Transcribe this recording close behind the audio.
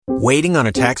Waiting on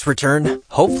a tax return?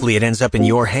 Hopefully it ends up in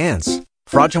your hands.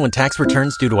 Fraudulent tax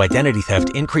returns due to identity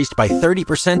theft increased by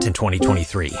 30% in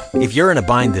 2023. If you're in a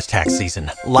bind this tax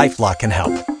season, LifeLock can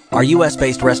help. Our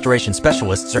U.S.-based restoration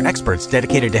specialists are experts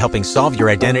dedicated to helping solve your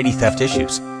identity theft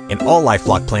issues. And all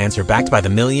LifeLock plans are backed by the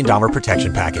 $1 Million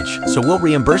Protection Package. So we'll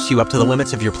reimburse you up to the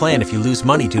limits of your plan if you lose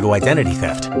money due to identity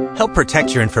theft. Help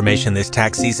protect your information this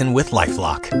tax season with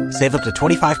LifeLock. Save up to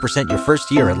 25% your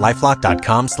first year at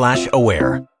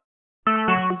LifeLock.com/aware.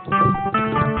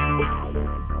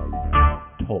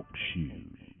 Talk shoes.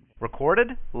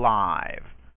 Recorded live.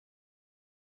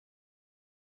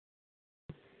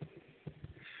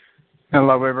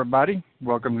 Hello, everybody.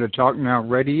 Welcome to Talk Now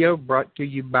Radio, brought to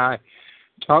you by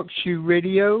Talk Shoe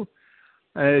Radio.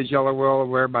 As y'all are well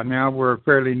aware by now, we're a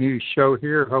fairly new show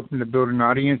here, hoping to build an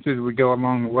audience as we go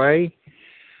along the way.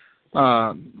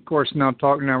 Of course, now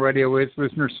Talk Now Radio is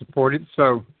listener supported,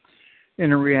 so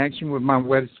in a reaction with my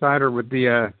website or with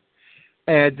the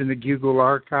ads in the Google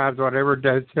archives, whatever, it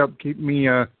does help keep me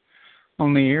on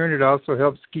the air, and it also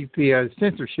helps keep the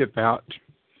censorship out.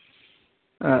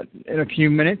 In a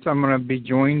few minutes, I'm going to be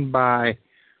joined by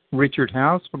Richard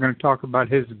House. We're going to talk about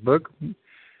his book.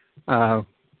 I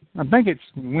think it's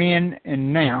When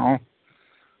and Now.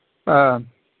 I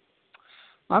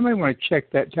may want to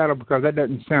check that title because that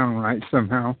doesn't sound right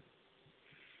somehow.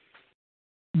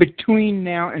 Between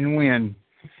Now and When.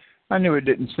 I knew it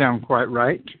didn't sound quite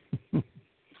right.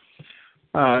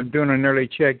 Doing an early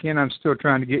check-in. I'm still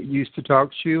trying to get used to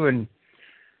TalkShoe, and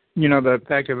you know, the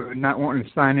fact of not wanting to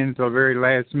sign in until the very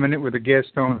last minute with a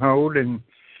guest on hold and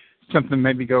something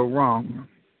maybe go wrong.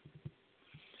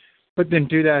 But then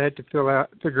to that, I had to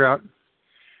figure out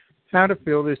how to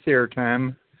fill this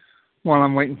airtime while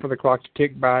I'm waiting for the clock to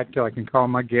tick by till I can call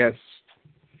my guest.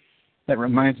 That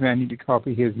reminds me I need to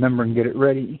copy his number and get it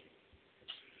ready.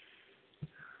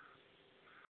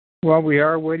 While we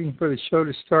are waiting for the show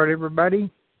to start, everybody,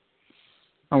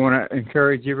 I want to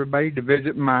encourage everybody to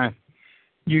visit my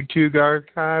YouTube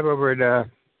archive over at,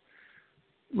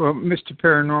 Mr.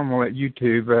 Paranormal at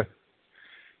YouTube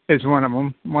is one of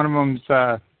them. One of them's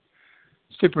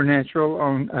Supernatural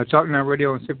on Talk Now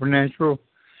Radio on Supernatural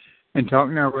and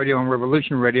Talk Now Radio on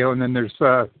Revolution Radio, and then there's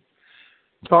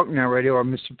Talk Now Radio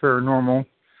on Mr. Paranormal.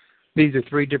 These are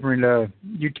three different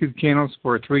YouTube channels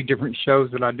for three different shows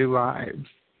that I do live.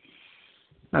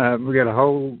 We got a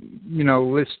whole,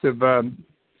 list of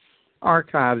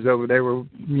archives over there where,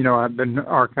 I've been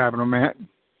archiving them at.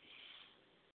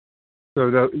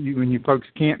 So when you folks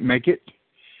can't make it,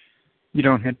 you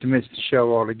don't have to miss the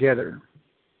show altogether.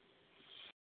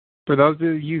 For those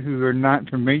of you who are not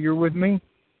familiar with me,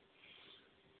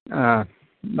 I've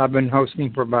been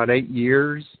hosting for about 8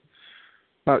 years.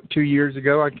 About 2 years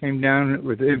ago, I came down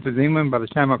with emphysema, and by the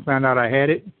time I found out I had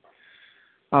it,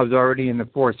 I was already in the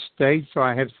 4th stage, so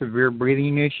I have severe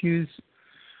breathing issues.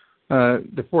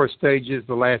 The 4th stage is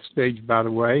the last stage, by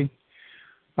the way.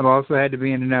 I've also had to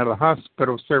be in and out of the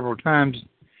hospital several times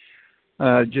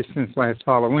just since last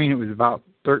Halloween. It was about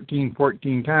 13,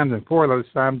 14 times, and 4 of those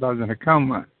times I was in a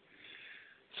coma.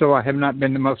 So I have not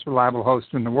been the most reliable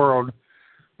host in the world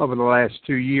over the last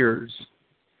 2 years.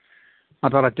 I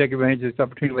thought I'd take advantage of this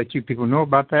opportunity to let you people know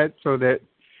about that so that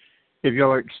if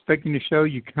y'all are expecting the show,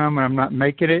 you come and I'm not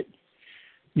making it,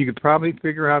 you could probably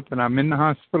figure out that I'm in the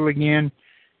hospital again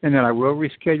and that I will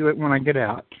reschedule it when I get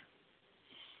out.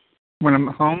 When I'm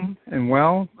home and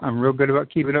well, I'm real good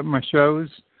about keeping up my shows,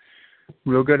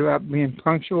 real good about being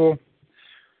punctual.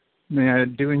 I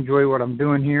do enjoy what I'm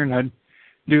doing here, and I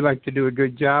do like to do a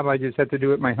good job. I just have to do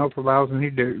what my health allows me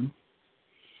to do.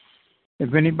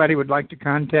 If anybody would like to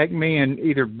contact me and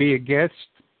either be a guest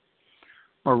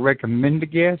or recommend a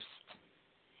guest,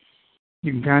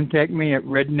 you can contact me at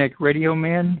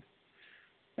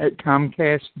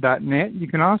redneckradioman@comcast.net. You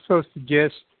can also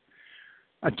suggest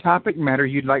a topic matter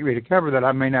you'd like me to cover that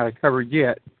I may not have covered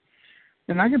yet.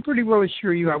 And I can pretty well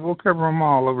assure you I will cover them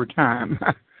all over time.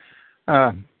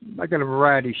 I got a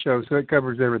variety show, so it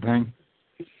covers everything.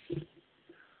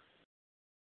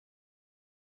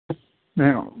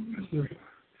 Now,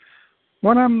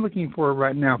 what I'm looking for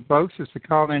right now, folks, is the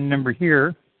call-in number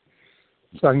here,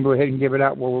 so I can go ahead and give it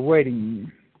out while we're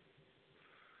waiting.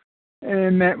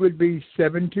 And that would be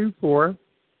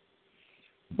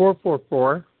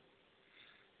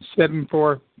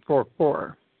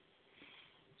 724-444-7444.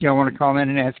 If y'all want to call in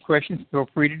and ask questions, feel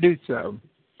free to do so.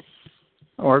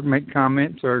 Or make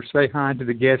comments or say hi to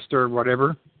the guest or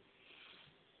whatever.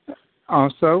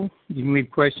 Also, you can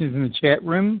leave questions in the chat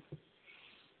room.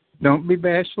 Don't be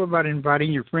bashful about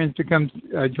inviting your friends to come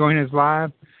join us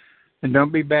live. And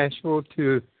don't be bashful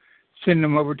to send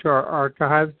them over to our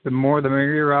archives. The more the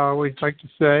merrier, I always like to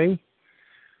say.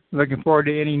 Looking forward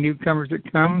to any newcomers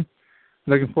that come.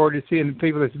 Looking forward to seeing the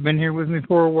people that's been here with me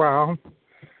for a while,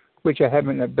 which I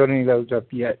haven't built any of those up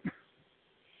yet.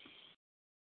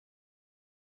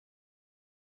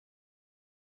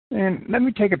 And let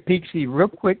me take a peek-see real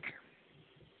quick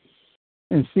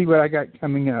and see what I got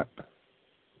coming up.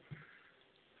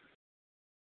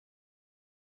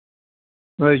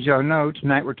 Well, as y'all know,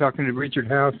 tonight we're talking to Richard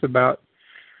House about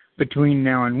Between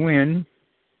Now and When.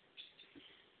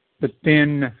 But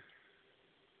then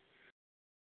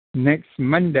next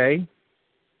Monday,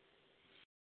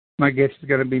 my guest is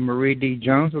going to be Marie D.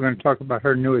 Jones. We're going to talk about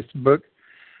her newest book,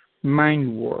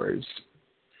 Mind Wars.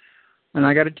 And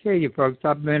I got to tell you, folks,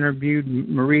 I've interviewed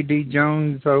Marie D.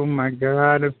 Jones, oh my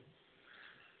God,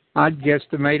 I'd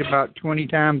guesstimate about 20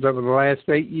 times over the last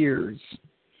 8 years.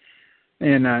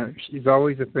 And she's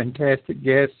always a fantastic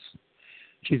guest.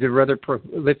 She's a rather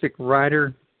prolific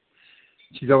writer.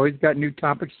 She's always got new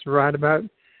topics to write about.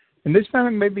 And this time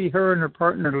it may be her and her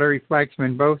partner, Larry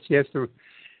Flaxman, both. She has to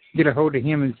get a hold of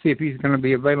him and see if he's going to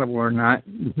be available or not.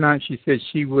 If not, she says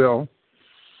she will.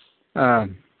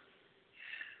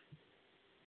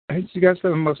 She's got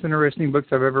some of the most interesting books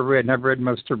I've ever read, and I've read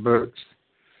most of her books.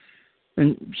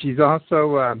 And she's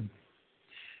also,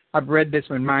 I've read this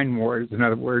one, Mind Wars, in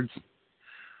other words.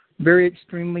 Very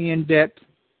extremely in-depth,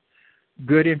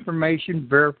 good information,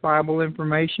 verifiable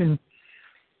information.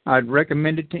 I'd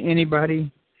recommend it to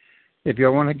anybody. If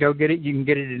you want to go get it, you can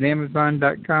get it at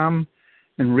Amazon.com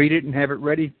and read it and have it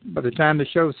ready by the time the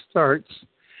show starts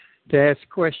to ask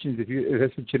questions if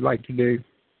that's what you'd like to do.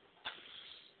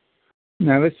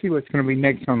 Now, let's see what's going to be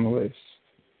next on the list.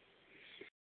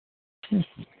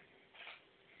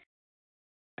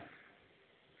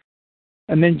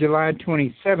 And then July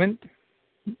 27th,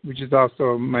 which is also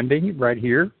a Monday right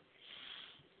here,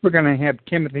 we're going to have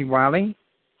Timothy Wiley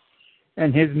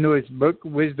and his newest book,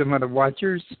 Wisdom of the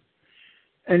Watchers.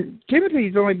 And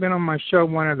Timothy's only been on my show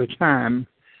one other time.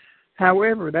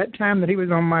 However, that time that he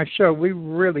was on my show, we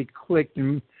really clicked,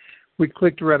 and we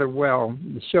clicked rather well.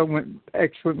 The show went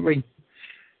excellently.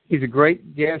 He's a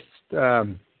great guest.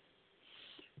 Some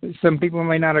people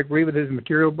may not agree with his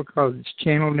material because it's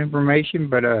channeled information,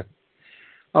 but a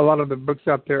lot of the books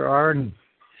out there are, and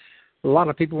a lot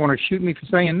of people want to shoot me for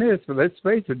saying this, but let's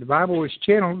face it, the Bible was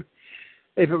channeled.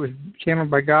 If it was channeled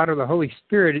by God or the Holy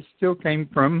Spirit, it still came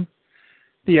from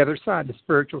the other side, the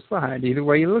spiritual side, either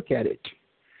way you look at it.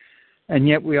 And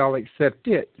yet we all accept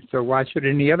it. So why should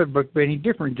any other book be any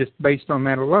different just based on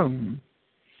that alone?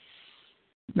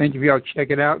 Thank you if y'all check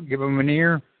it out, give them an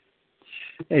ear.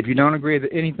 If you don't agree with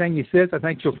anything he says, I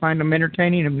think you'll find them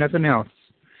entertaining, if nothing else.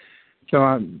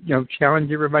 So,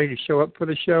 challenge everybody to show up for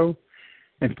the show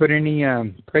and put any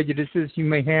prejudices you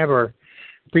may have or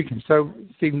preconceived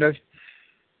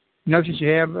notions you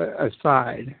have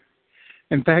aside.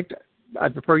 In fact,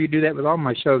 I'd prefer you do that with all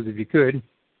my shows if you could.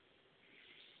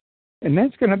 And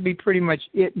that's going to be pretty much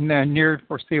it in the near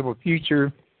foreseeable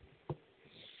future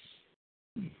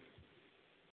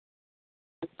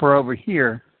for over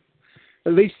here,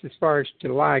 at least as far as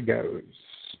July goes.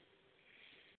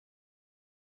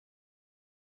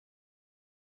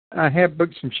 I have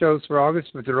booked some shows for August,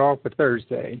 but they're all for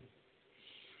Thursday.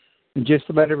 And just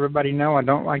to let everybody know, I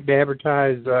don't like to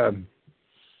advertise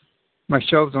my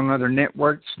shows on other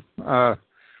networks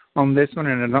on this one,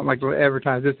 and I don't like to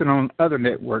advertise this one on other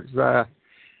networks. But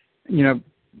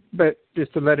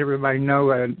just to let everybody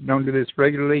know, I don't do this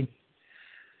regularly.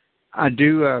 I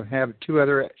do have two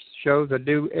other shows I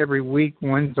do every week.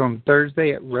 One's on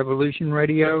Thursday at Revolution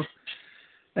Radio,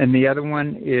 and the other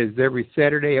one is every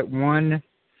Saturday at 1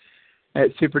 at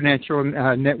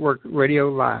Supernatural Network Radio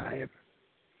Live.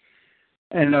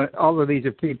 And all of these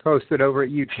are posted over at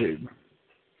YouTube.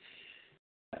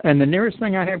 And the nearest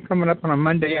thing I have coming up on a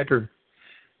Monday after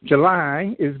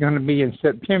July is going to be in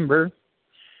September.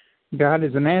 God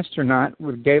is an Astronaut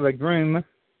with Gayla Groom,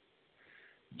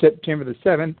 September the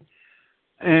 7th.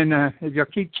 And if y'all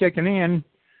keep checking in,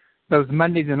 those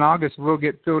Mondays in August will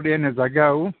get filled in as I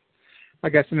go. I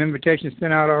got some invitations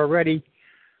sent out already,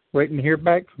 waiting to hear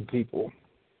back from people.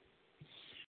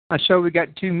 I show we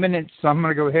got 2 minutes, so I'm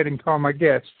going to go ahead and call my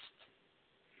guests.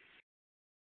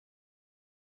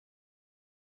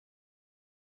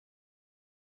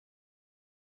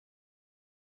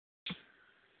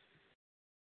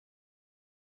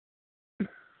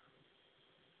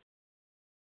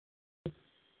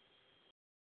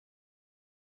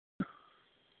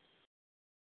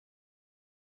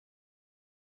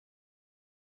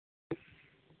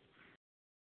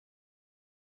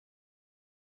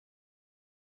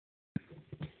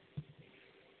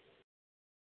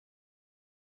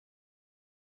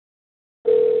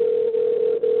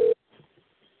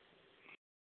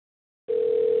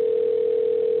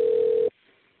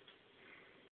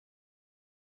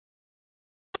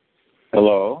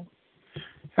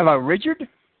 Hello, Richard?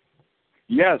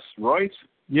 Yes, Royce?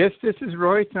 Yes, this is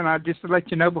Royce, and I'll just to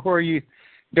let you know before you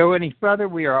go any further,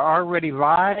 we are already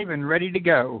live and ready to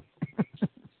go.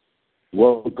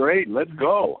 Well, great. Let's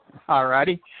go. All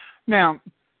righty. Now,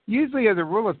 usually as a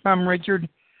rule of thumb, Richard,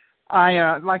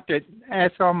 I like to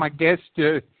ask all my guests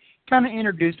to kind of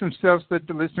introduce themselves so that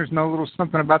the listeners know a little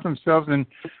something about themselves and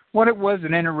what it was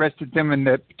that interested them in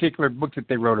the particular book that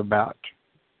they wrote about.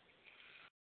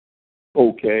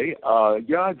 Okay.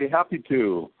 Yeah, I'd be happy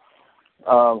to.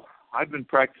 I've been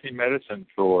practicing medicine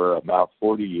for about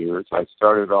 40 years. I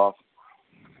started off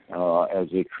as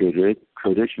a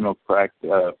traditional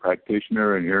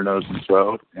practitioner in ear, nose, and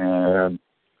throat, and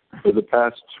for the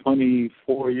past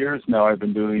 24 years now, I've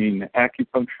been doing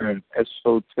acupuncture and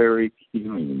esoteric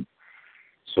healing.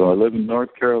 So I live in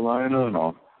North Carolina on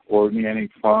an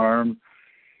organic farm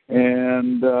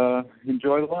and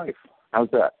enjoy life. How's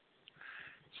that?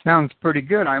 Sounds pretty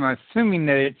good. I'm assuming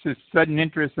that it's a sudden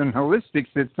interest in holistics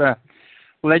that's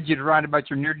led you to write about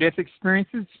your near-death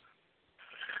experiences?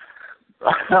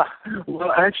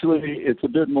 Well, actually, it's a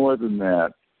bit more than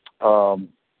that.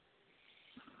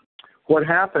 What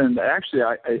happened, actually,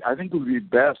 I think it would be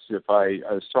best if I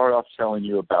start off telling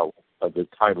you about the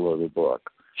title of the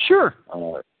book. Sure.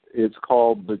 It's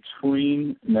called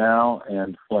Between Now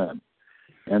and When.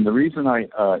 And the reason I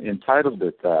entitled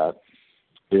it that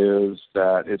is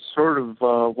that it's sort of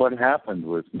what happened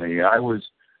with me. I was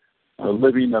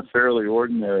living a fairly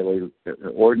ordinary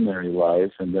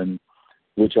life, and then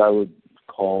which I would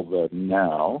call the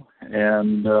now,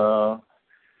 and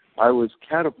I was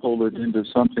catapulted into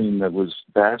something that was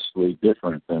vastly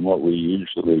different than what we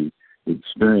usually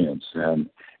experience, and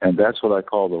that's what I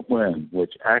call the when,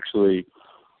 which actually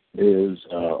is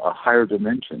a higher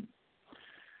dimension.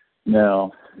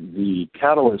 Now, the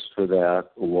catalyst for that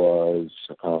was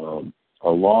a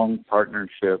long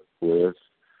partnership with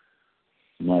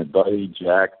my buddy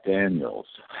Jack Daniels.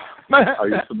 Are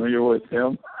you familiar with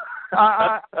him?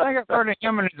 I think I've heard of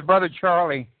him and his brother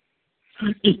Charlie.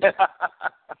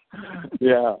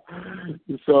 Yeah.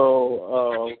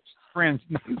 So, friends.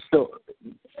 So,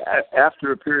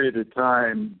 after a period of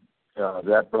time,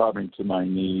 that brought me to my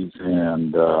knees,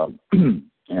 and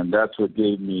that's what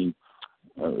gave me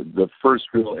the first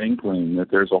real inkling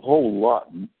that there's a whole lot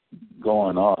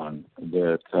going on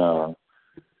that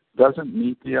doesn't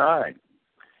meet the eye.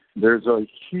 There's a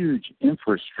huge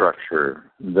infrastructure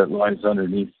that lies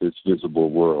underneath this visible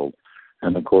world.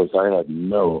 And, of course, I had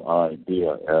no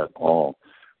idea at all.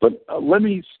 But let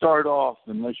me start off,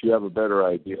 unless you have a better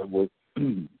idea, with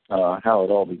how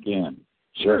it all began.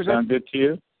 Sure. Does that sound good to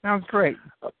you? Sounds great.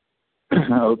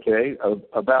 Okay.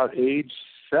 About age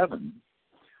 7,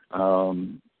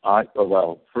 first of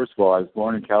all, I was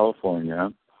born in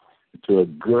California to a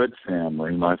good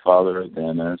family. My father, a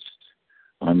dentist.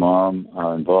 My mom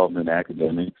involved in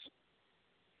academics.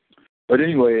 But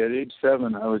anyway, at age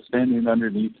 7, I was standing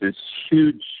underneath this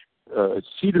huge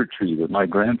cedar tree that my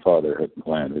grandfather had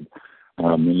planted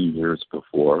many years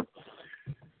before.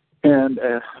 And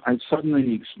I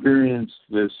suddenly experienced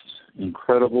this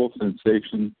incredible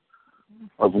sensation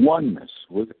of oneness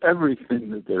with everything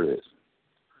that there is.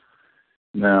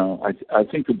 Now, I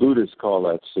think the Buddhists call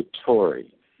that satori.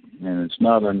 And it's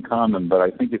not uncommon, but I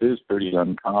think it is pretty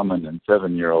uncommon in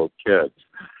 7-year-old kids.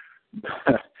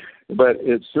 But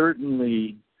it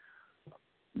certainly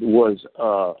was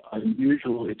an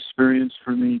unusual experience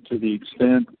for me to the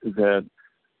extent that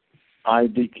I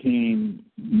became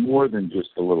more than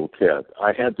just a little kid.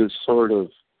 I had this sort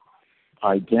of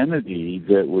identity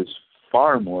that was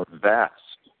far more vast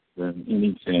than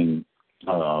anything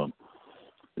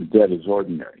that is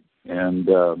ordinary. And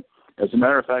as a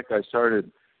matter of fact, I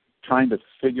started trying to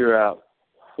figure out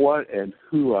what and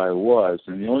who I was,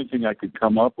 and the only thing I could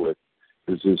come up with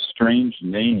was this strange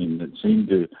name that seemed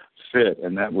to fit,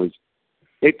 and that was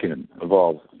Ichen, of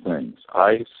all things,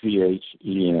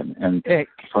 I-C-H-E-N. And Ick.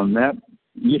 From that,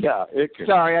 yeah, Ichen.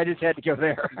 Sorry, I just had to go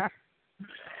there.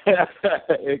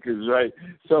 Ick is right.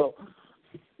 So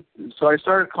I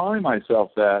started calling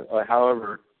myself that.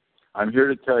 However, I'm here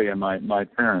to tell you my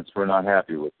parents were not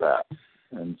happy with that.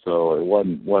 And so it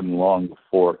wasn't long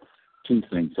before two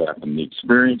things happened. The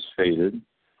experience faded,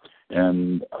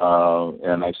 and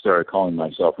I started calling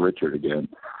myself Richard again.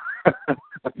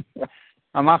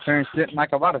 Well, my parents didn't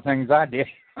like a lot of things I did.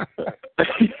 That's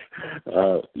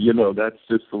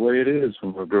just the way it is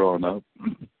when we're growing up.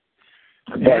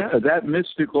 Yeah. That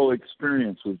mystical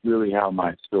experience was really how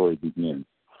my story began.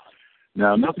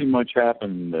 Now, nothing much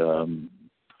happened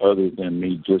other than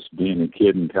me just being a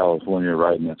kid in California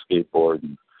riding a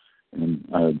skateboard and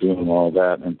doing all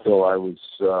that until I was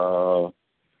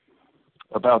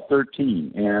about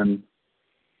 13, and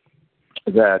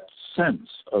that sense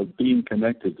of being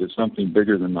connected to something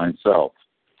bigger than myself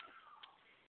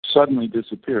suddenly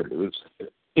disappeared. It was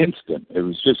instant. It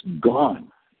was just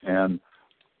gone. And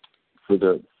for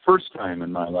the first time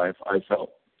in my life, I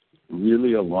felt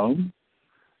really alone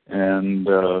and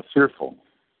fearful.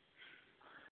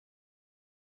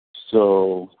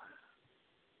 So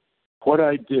what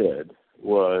I did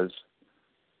was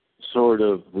sort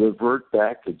of revert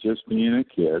back to just being a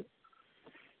kid,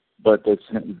 but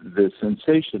the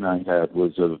sensation I had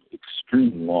was of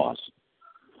extreme loss.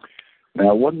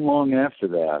 Now, it wasn't long after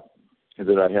that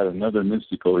I had another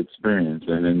mystical experience,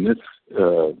 and in this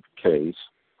case,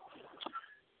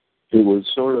 it was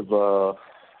sort of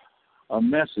a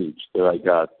message that I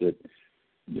got that,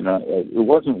 it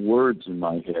wasn't words in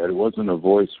my head, it wasn't a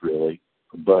voice really,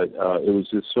 but it was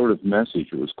this sort of message.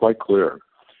 It was quite clear.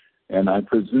 And I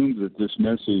presumed that this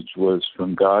message was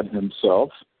from God himself,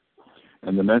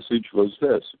 and the message was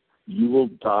this: you will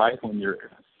die when you're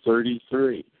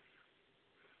 33.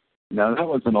 Now, that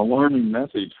was an alarming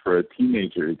message for a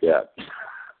teenager to get.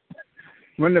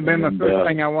 Wouldn't have been the first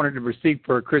thing I wanted to receive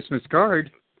for a Christmas card.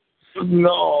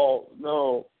 No.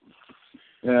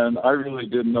 And I really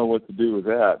didn't know what to do with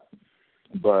that.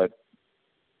 But,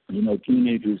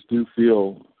 teenagers do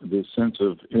feel this sense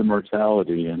of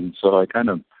immortality, and so I kind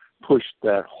of pushed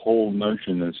that whole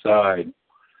notion aside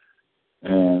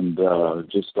and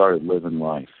just started living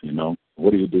life,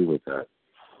 What do you do with that?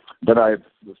 But I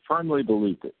firmly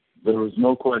believed it. There was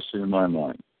no question in my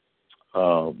mind.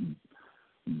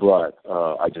 But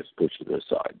I just pushed it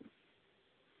aside.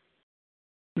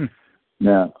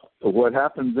 Now, what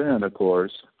happened then, of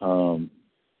course, I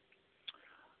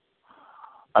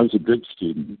was a good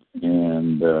student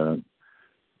and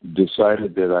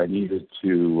decided that I needed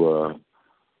to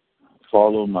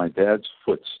follow my dad's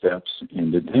footsteps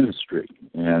into dentistry.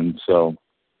 And so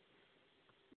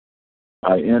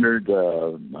I entered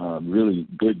a really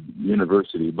good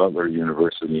university, Butler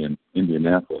University in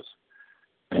Indianapolis.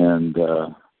 And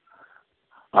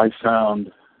I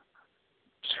found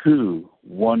two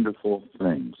wonderful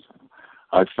things.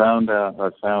 I found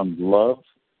love,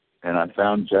 and I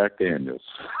found Jack Daniels.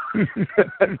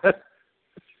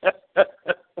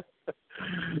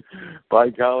 By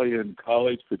golly, in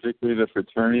college, particularly the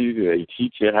fraternity, they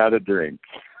teach you how to drink.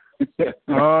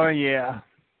 Oh, yeah.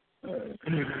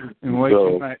 And way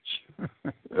too much.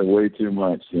 Way too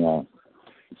much, yeah.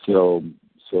 So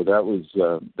that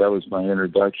was my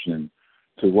introduction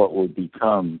to what would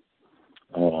become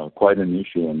quite an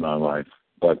issue in my life.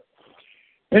 But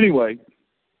anyway,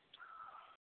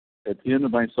 at the end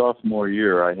of my sophomore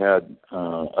year, I had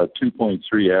a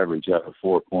 2.3 average out of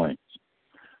 4 points.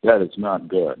 That is not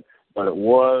good, but it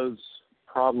was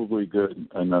probably good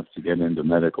enough to get into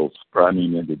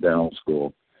into dental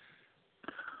school.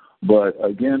 But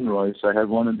again, Royce, I had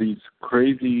one of these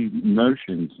crazy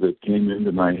notions that came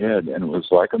into my head, and it was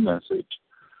like a message.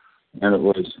 And it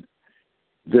was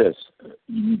this: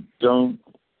 you don't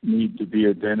need to be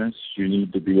a dentist, you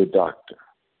need to be a doctor.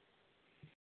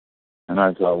 And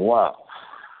I thought, wow,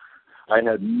 I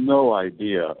had no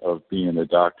idea of being a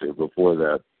doctor before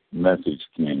that message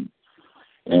came.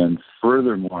 And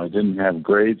furthermore, I didn't have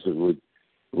grades that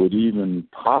would even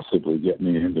possibly get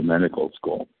me into medical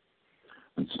school.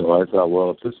 And so I thought,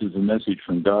 well, if this is a message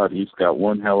from God, he's got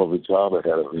one hell of a job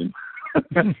ahead of him.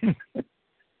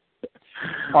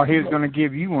 Or he was going to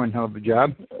give you one hell of a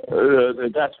job.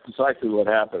 That's precisely what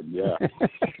happened, yeah.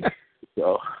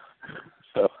 So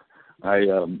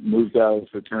I moved out of the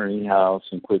fraternity house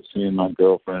and quit seeing my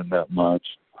girlfriend that much,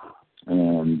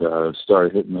 and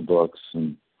started hitting the books.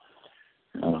 And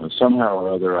somehow or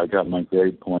other, I got my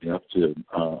grade point up to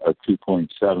a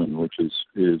 2.7, which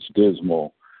is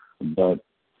dismal. But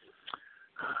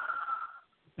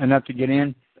enough to get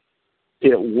in?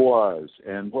 It was.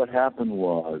 And what happened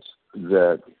was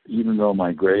that even though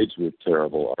my grades were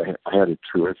terrible, I had a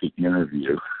terrific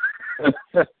interview.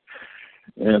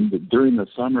 And during the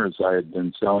summers, I had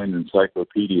been selling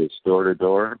encyclopedias door to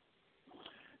door.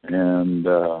 And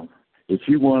if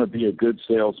you want to be a good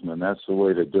salesman, that's the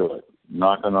way to do it,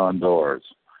 knocking on doors.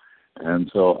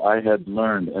 And so I had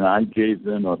learned, and I gave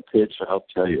them a pitch, I'll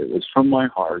tell you. It was from my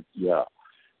heart, yeah.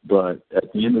 But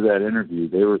at the end of that interview,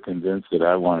 they were convinced that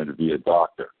I wanted to be a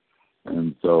doctor.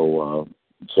 And so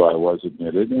I was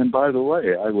admitted. And by the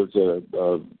way, I was a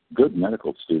good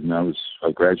medical student.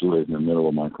 I graduated in the middle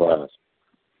of my class.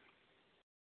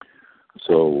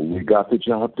 So we got the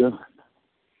job done.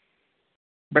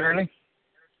 Barely?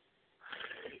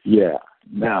 Yeah.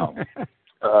 Now,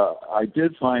 I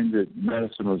did find that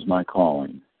medicine was my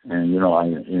calling. And,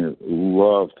 I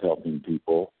loved helping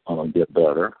people get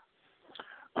better.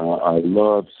 I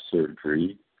loved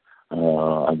surgery. I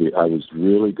was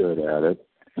really good at it.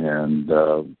 And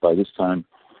by this time,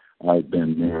 I'd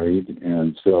been married.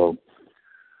 And so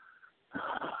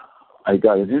I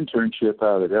got an internship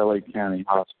out at LA County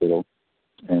Hospital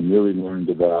and really learned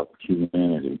about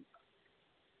humanity.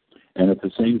 And at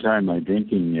the same time, my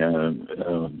drinking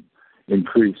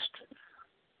increased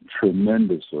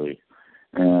tremendously.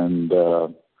 And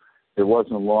it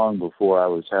wasn't long before I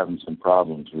was having some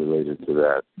problems related to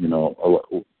that.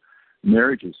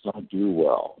 Marriages don't do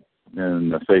well in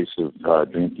the face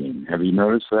of drinking. Have you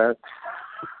noticed that?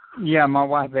 Yeah, my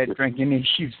wife had drinking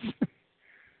issues.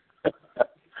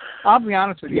 I'll be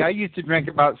honest with you. I used to drink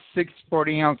about 6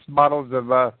 40-ounce bottles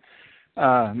of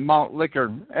malt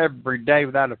liquor every day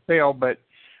without a fail, but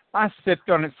I sipped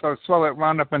on it so slow it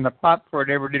wound up in the pot before it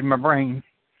ever did my brain.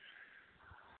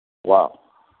 Wow.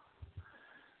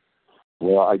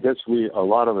 Well, I guess a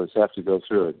lot of us have to go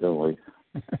through it, don't we?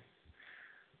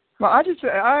 Well,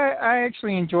 I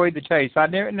actually enjoyed the taste. I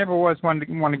never was one to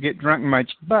want to get drunk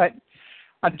much, but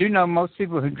I do know most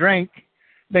people who drink,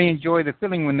 they enjoy the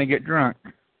feeling when they get drunk.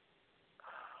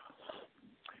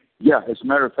 Yeah, as a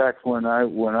matter of fact, when I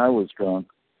was drunk,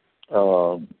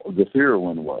 the fear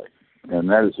went away, and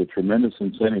that is a tremendous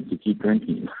incentive to keep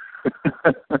drinking.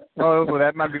 Oh, well,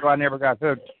 that might be why I never got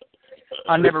hooked.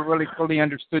 I never really fully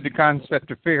understood the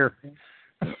concept of fear.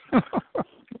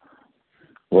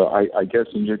 Well, I guess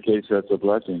in your case that's a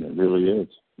blessing. It really is.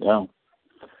 Yeah.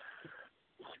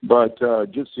 But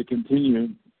just to continue,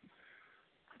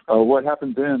 what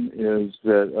happened then is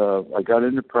that I got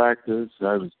into practice.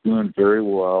 I was doing very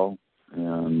well,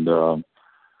 and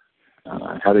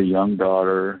I had a young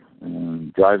daughter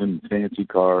and driving fancy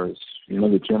cars.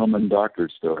 The gentleman doctor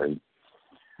story.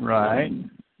 Right.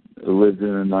 Lived in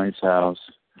a nice house.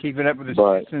 Keep it up with the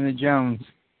Smiths and the Jones.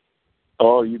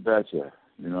 Oh, you betcha.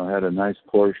 I had a nice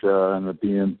Porsche and a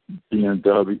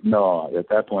BMW. No, at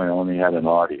that point I only had an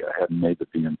Audi. I hadn't made the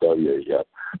BMW yet.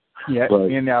 Yeah,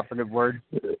 being the operative word.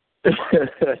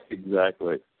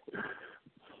 Exactly.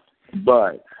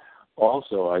 But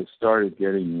also I started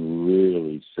getting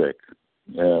really sick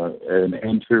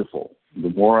and fearful. The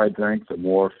more I drank, the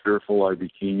more fearful I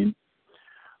became.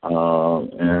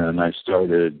 And I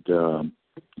started, and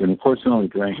of course I only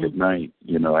drank at night,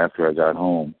 after I got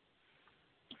home.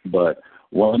 But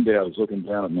one day I was looking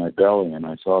down at my belly and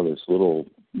I saw this little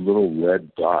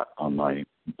red dot on my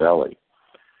belly.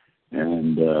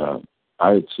 And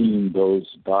I had seen those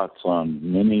dots on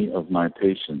many of my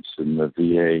patients in the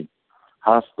VA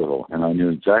hospital, and I knew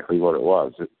exactly what it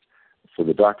was. For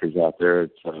the doctors out there,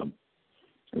 it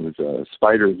was a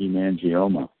spider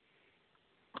hemangioma.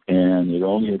 And it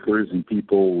only occurs in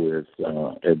people with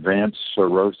advanced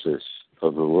cirrhosis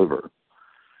of the liver.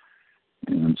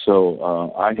 And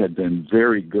so I had been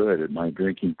very good at my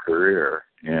drinking career.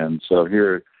 And so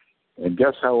and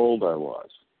guess how old I was?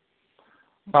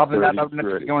 Probably not old enough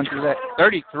to be going through that.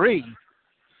 33?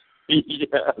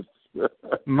 Yes.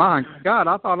 My God,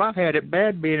 I thought I had it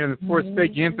bad being in the fourth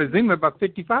stage of emphysema about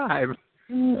 55.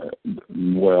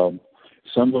 Well,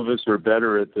 some of us are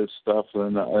better at this stuff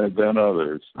than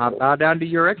others. I bow down to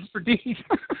your expertise.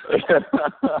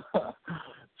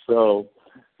 So,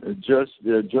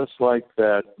 just like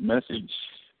that message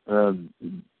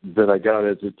that I got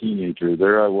as a teenager,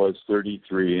 there I was,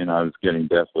 33, and I was getting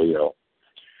deathly ill.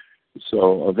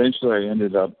 So eventually, I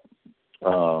ended up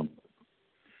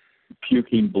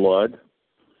puking blood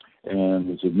and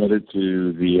was admitted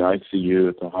to the ICU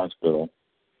at the hospital.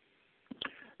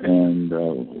 And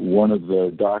one of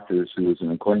the doctors, who was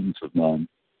an acquaintance of mine,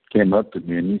 came up to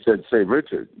me and he said, "Say,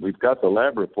 Richard, we've got the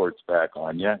lab reports back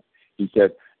on you." He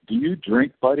said, "Do you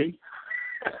drink, buddy?"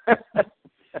 And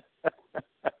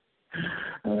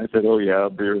I said, "Oh, yeah, a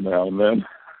beer now and then."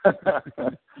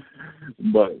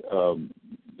 But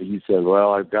he said,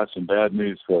 "Well, I've got some bad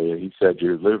news for you." He said,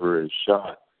 "Your liver is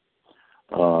shot.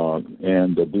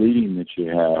 And the bleeding that you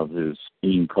have is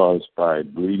being caused by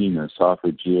bleeding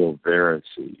esophageal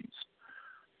varices."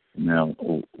 Now,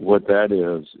 what that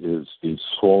is these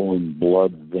swollen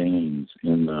blood veins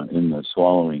in the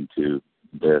swallowing tube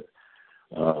that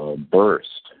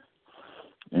burst.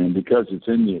 And because it's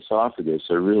in the esophagus,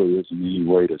 there really isn't any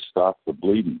way to stop the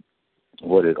bleeding.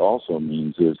 What it also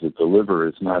means is that the liver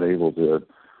is not able to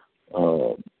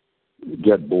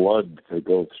get blood to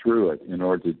go through it in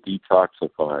order to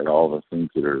detoxify all the things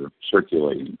that are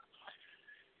circulating.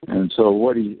 And so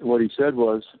what he said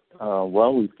was,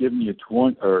 well, we've given you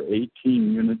 18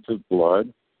 units of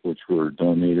blood, which were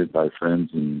donated by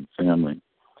friends and family.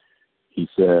 He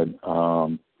said,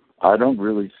 I don't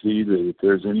really see that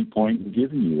there's any point in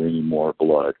giving you any more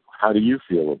blood. How do you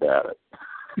feel about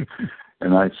it?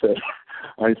 And I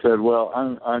said,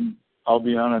 well, I'll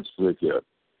be honest with you.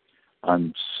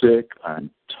 I'm sick. I'm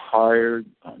tired.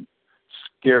 I'm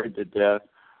scared to death.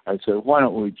 I said, why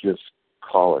don't we just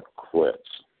call it quits?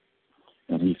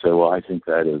 And he said, well, I think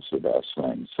that is the best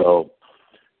thing. So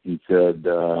he said,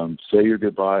 say your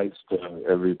goodbyes to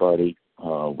everybody.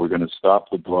 We're going to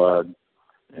stop the blood,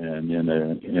 and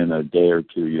in a day or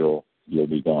two you'll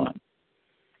be gone.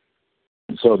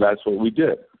 And so that's what we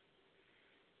did.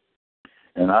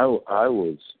 And I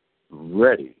was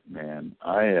ready, man.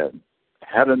 I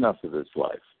had enough of this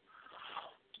life.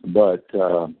 But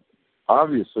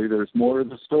obviously there's more to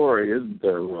the story, isn't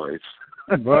there, Royce?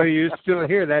 Well, you're still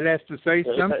here. That has to say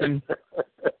something.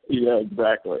 Yeah,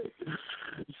 exactly.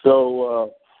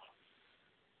 So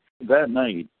that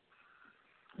night,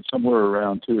 somewhere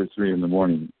around 2 or 3 in the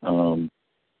morning,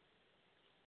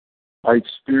 I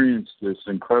experienced this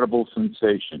incredible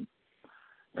sensation.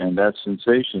 And that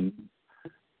sensation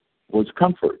was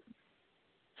comfort.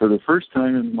 For the first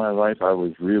time in my life, I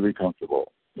was really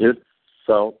comfortable. It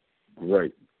felt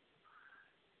great.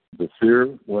 The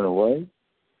fear went away.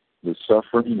 The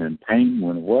suffering and pain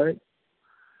went away.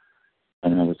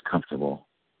 And I was comfortable.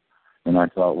 And I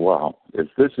thought, wow, if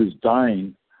this is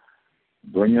dying,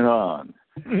 bring it on.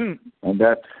 And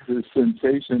that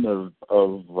sensation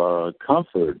of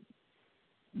comfort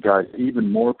got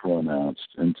even more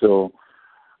pronounced until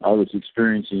I was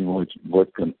experiencing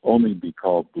what can only be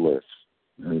called bliss.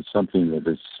 And it's something that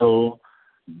is so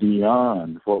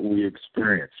beyond what we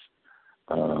experience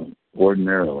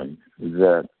ordinarily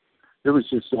that it was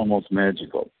just almost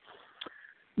magical.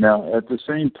 Now, at the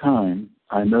same time,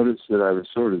 I noticed that I was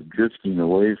sort of drifting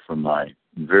away from my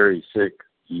very sick,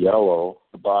 yellow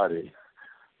body.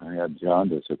 I had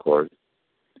jaundice, of course,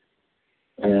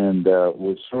 and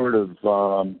was sort of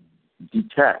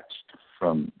detached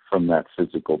from that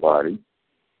physical body.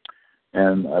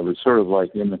 And I was sort of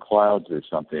like in the clouds or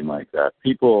something like that.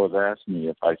 People have asked me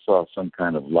if I saw some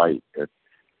kind of light,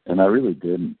 and I really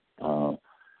didn't.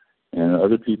 And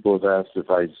other people have asked if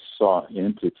I saw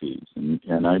entities,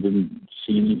 and I didn't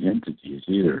see any entities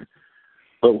either.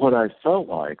 But what I felt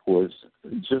like was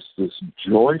just this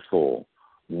joyful,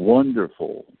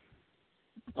 wonderful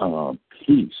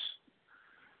peace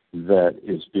that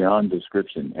is beyond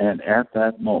description. And at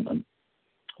that moment,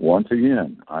 once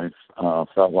again, I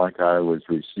felt like I was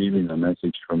receiving a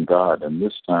message from God. And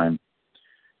this time,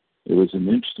 it was an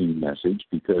interesting message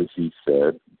because he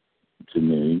said to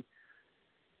me,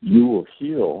 you will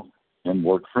heal and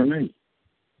work for me.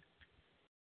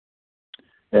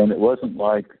 And it wasn't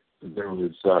like there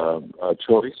was a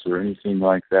choice or anything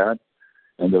like that.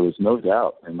 And there was no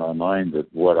doubt in my mind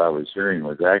that what I was hearing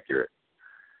was accurate.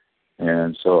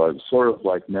 And so I was sort of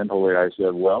like mentally, I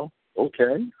said, well,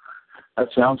 okay, that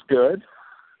sounds good.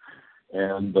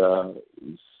 And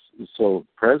so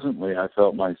presently I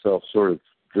felt myself sort of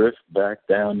drift back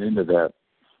down into that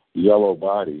yellow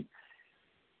body.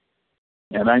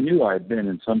 And I knew I had been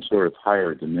in some sort of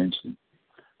higher dimension.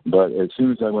 But as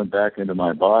soon as I went back into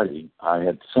my body, I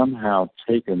had somehow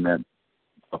taken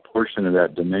a portion of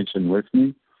that dimension with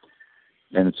me.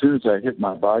 And as soon as I hit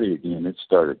my body again, it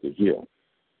started to heal.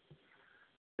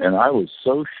 And I was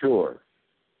so sure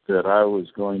that I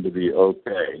was going to be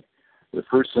okay. The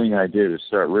first thing I did is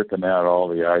start ripping out all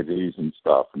the IVs and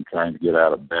stuff and trying to get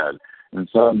out of bed. And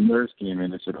some nurse came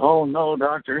in and said, oh, no,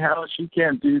 Dr. House, you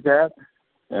can't do that.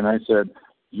 And I said,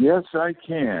 yes, I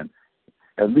can.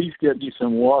 At least get me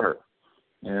some water.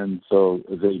 And so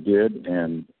they did.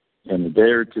 And in a day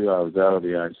or two, I was out of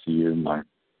the ICU. My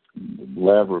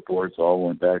lab reports all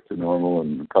went back to normal.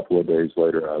 And a couple of days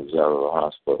later, I was out of the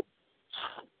hospital.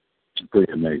 It's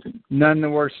pretty amazing. None the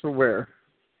worse for wear.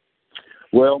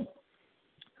 Well,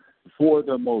 for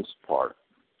the most part,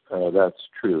 that's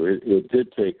true. It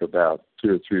did take about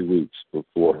 2 or 3 weeks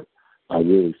before I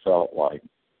really felt like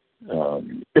I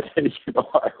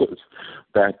was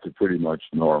back to pretty much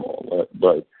normal.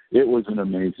 But it was an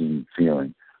amazing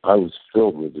feeling. I was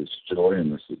filled with this joy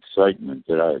and this excitement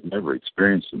that I had never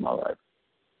experienced in my life.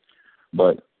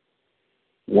 But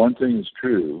one thing is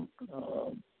true,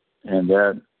 and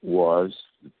that was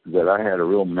that I had a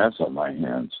real mess on my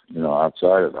hands,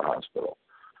 outside of the hospital.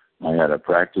 I had a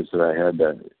practice that I had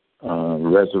to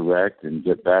resurrect and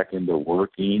get back into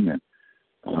working,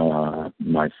 and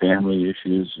my family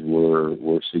issues were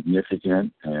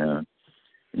significant, and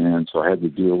so I had to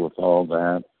deal with all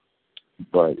that,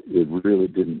 but it really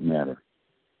didn't matter.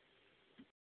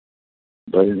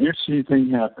 But an interesting thing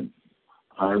happened.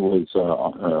 I was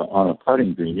on a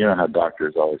putting green. You know how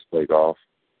doctors always play golf?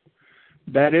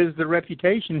 That is the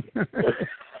reputation.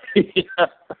 Yeah.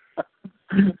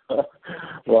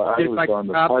 Well, I it's was like on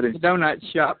the the donut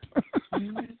shop.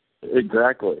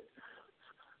 Exactly.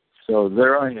 So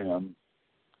there I am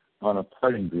on a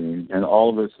putting green, and all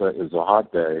of this is a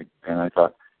hot day, and I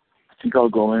thought, I think I'll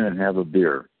go in and have a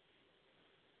beer.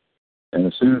 And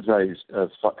as soon as I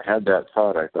had that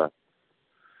thought, I thought,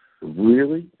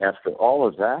 really? After all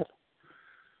of that?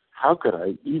 How could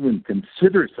I even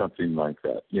consider something like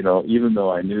that? You know, even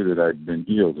though I knew that I'd been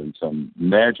healed in some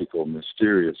magical,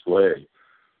 mysterious way.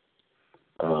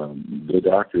 The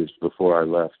doctors, before I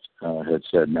left, had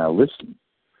said, now listen,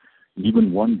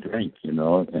 even one drink, you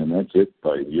know, and that's it,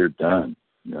 buddy, you're done.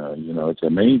 You know, it's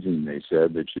amazing, they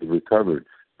said, that you recovered,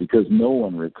 because no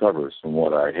one recovers from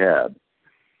what I had.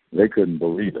 They couldn't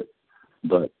believe it.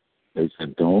 But they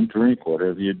said, don't drink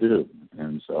whatever you do.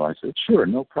 And so I said, sure,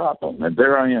 no problem. And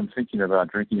there I am thinking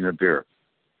about drinking a beer.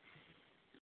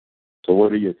 So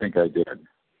what do you think I did?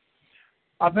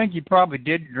 I think you probably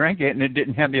did drink it, and it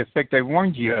didn't have the effect they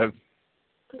warned you of.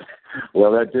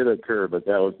 Well, that did occur, but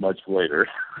that was much later.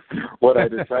 What I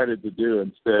decided to do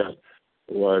instead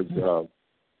was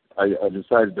I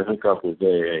decided to hook up with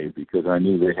AA, because I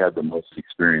knew they had the most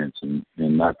experience in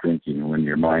not drinking when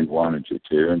your mind wanted you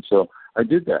to. And so I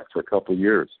did that for a couple of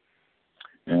years.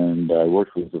 And I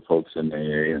worked with the folks in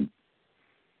AA,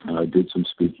 and I did some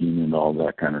speaking and all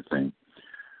that kind of thing.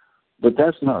 But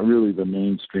that's not really the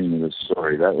mainstream of the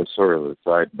story. That was sort of a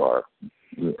sidebar.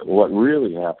 What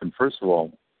really happened, first of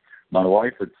all, my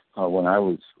wife,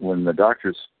 when the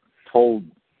doctors told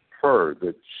her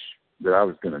that I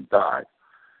was going to die,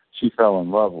 she fell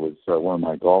in love with one of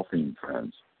my golfing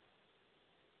friends.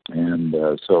 And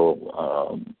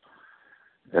so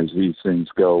as these things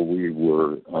go,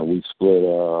 we split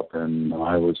up, and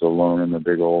I was alone in the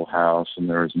big old house, and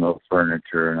there was no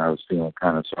furniture, and I was feeling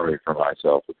kind of sorry for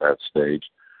myself at that stage.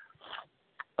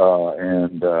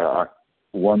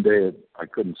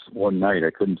 One night I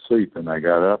couldn't sleep, and I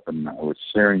got up and I was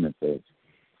staring at the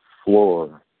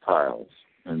floor tiles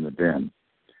in the den.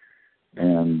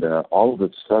 And all of a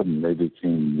sudden they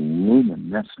became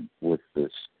luminescent with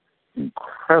this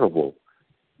incredible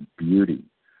beauty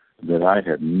that I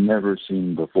had never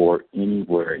seen before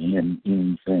anywhere in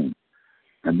anything.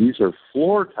 And these are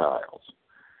floor tiles,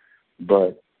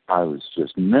 but I was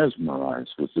just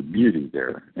mesmerized with the beauty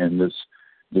there. And this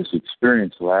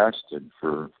experience lasted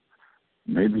for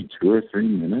maybe 2 or 3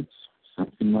 minutes,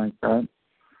 something like that.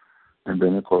 And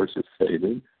then, of course, it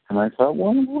faded. And I thought,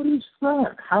 well, what is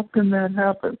that? How can that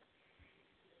happen?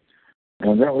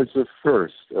 And that was the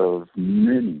first of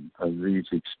many of these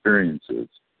experiences.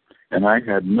 And I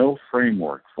had no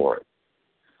framework for it.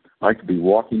 I could be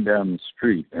walking down the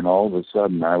street, and all of a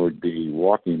sudden I would be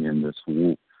walking in this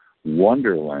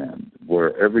wonderland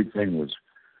where everything was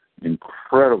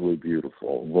incredibly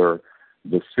beautiful, where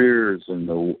the fears and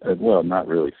not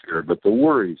really fear, but the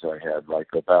worries I had, like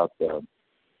about the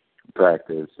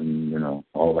practice and,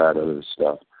 all that other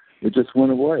stuff, it just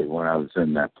went away when I was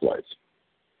in that place.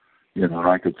 And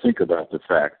I could think about the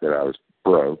fact that I was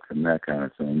broke and that kind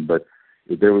of thing, but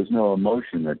there was no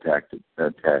emotion attached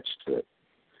to it.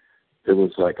 It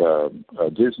was like a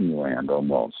Disneyland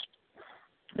almost.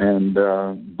 And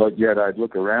but yet I'd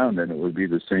look around and it would be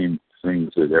the same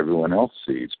things that everyone else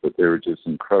sees, but they were just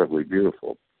incredibly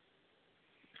beautiful.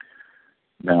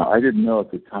 Now, I didn't know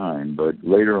at the time, but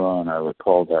later on I would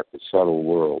call that the subtle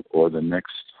world, or the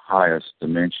next highest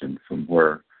dimension from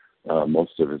where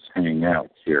most of us hang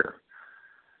out here.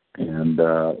 And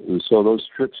so those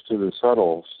trips to the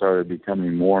subtle started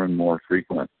becoming more and more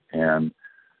frequent. And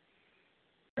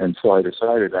so I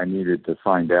decided I needed to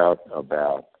find out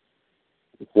about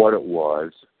what it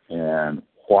was and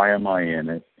why am I in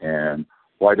it and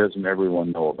why doesn't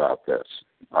everyone know about this.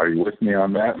 Are you with me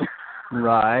on that?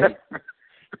 Right.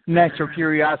 Natural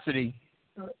curiosity.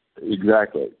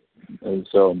 Exactly. And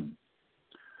so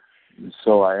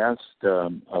I asked a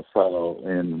fellow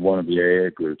in one of the AA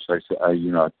groups. I said, I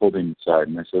pulled him aside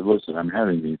and I said, "Listen, I'm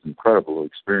having these incredible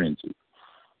experiences."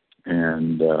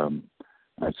 And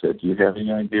I said, "Do you have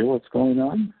any idea what's going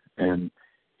on?" And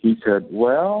he said,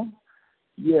 "Well,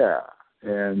 yeah."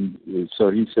 And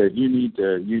so he said, "You need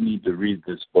to read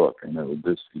this book." And it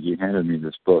was he handed me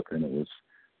this book, and it was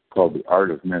called The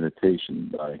Art of Meditation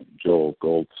by Joel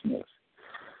Goldsmith.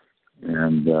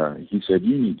 And he said,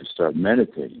 "You need to start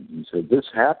meditating." He said, "This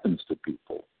happens to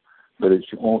people, but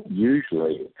it's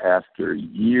usually after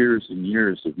years and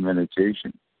years of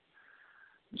meditation."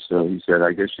 So he said,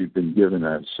 "I guess you've been given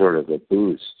a sort of a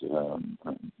boost."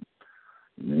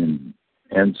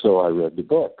 And so I read the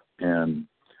book. And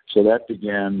so that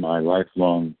began my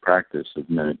lifelong practice of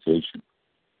meditation.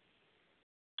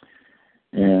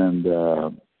 And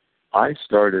I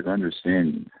started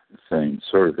understanding things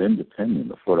sort of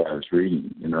independent of what I was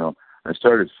reading. I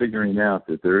started figuring out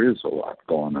that there is a lot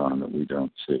going on that we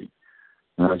don't see.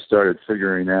 And I started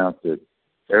figuring out that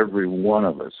every one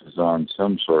of us is on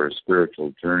some sort of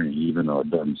spiritual journey, even though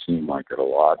it doesn't seem like it a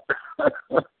lot.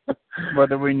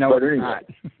 Whether we know it or not.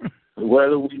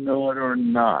 Whether we know it or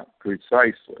not,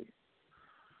 precisely.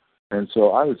 And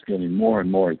so I was getting more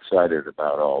and more excited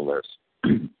about all this.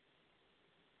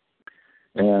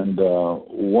 And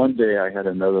one day I had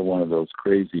another one of those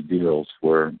crazy deals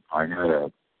where I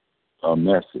had a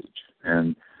message.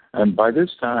 And by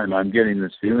this time, I'm getting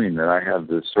this feeling that I have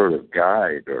this sort of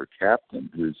guide or captain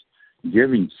who's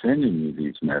sending me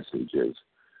these messages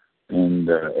and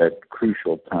at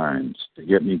crucial times to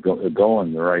get me go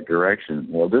in the right direction.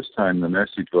 Well, this time the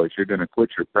message was, you're going to quit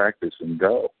your practice and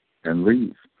go and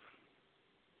leave.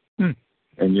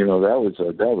 And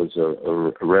that was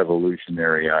a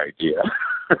revolutionary idea.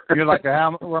 You're like, where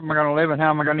am I going to live and how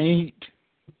am I going to eat?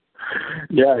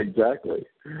 Yeah, exactly.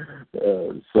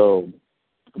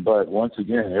 But once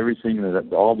again, everything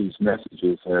all these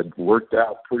messages had worked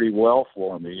out pretty well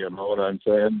for me. You know what I'm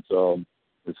saying? So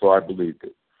I believed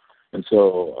it. And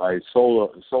so I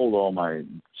sold all my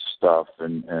stuff,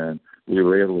 and we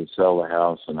were able to sell the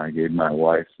house, and I gave my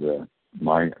wife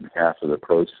my half of the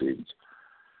proceeds.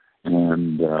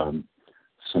 And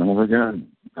son of a gun,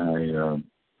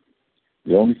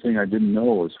 the only thing I didn't know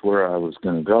was where I was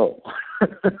going to go.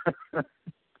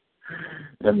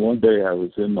 And one day I was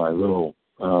in my little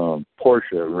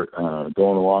Porsche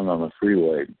going along on the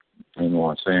freeway in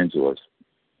Los Angeles,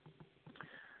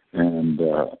 and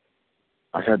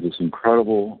I had this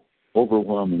incredible,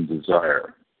 overwhelming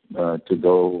desire to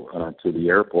go to the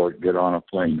airport, get on a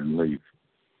plane, and leave.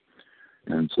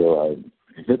 And so I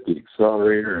hit the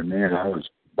accelerator, and man, I was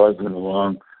buzzing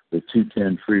along the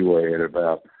 210 freeway at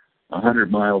about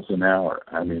 100 miles an hour.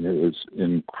 I mean, it was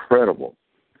incredible.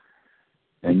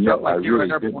 And you felt like you were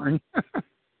airborne.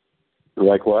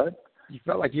 Like what? You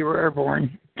felt like you were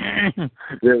airborne.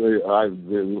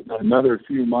 Another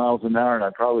few miles an hour, and I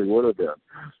probably would have been.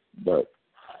 But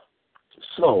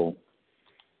so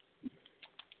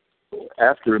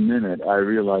after a minute, I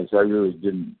realized I really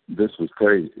didn't. This was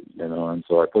crazy, And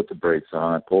so I put the brakes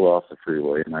on. I pulled off the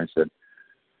freeway, and I said,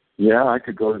 "Yeah, I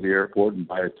could go to the airport and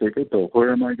buy a ticket, but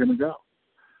where am I going to go?"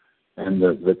 And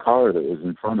the car that was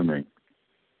in front of me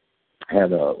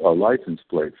had a license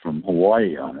plate from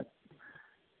Hawaii on it,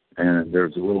 and there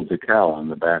was a little decal on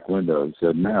the back window that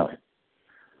said Maui.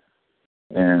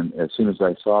 And as soon as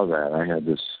I saw that, I had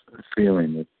this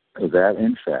feeling that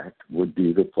in fact, would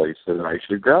be the place that I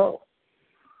should go.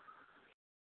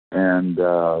 And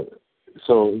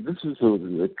so this is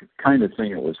the kind of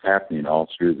thing that was happening all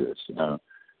through this.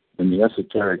 In the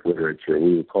esoteric literature,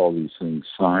 we would call these things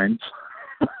signs.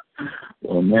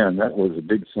 Well, man, that was a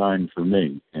big sign for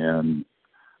me. And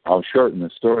I'll shorten the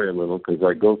story a little because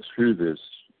I go through this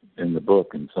in the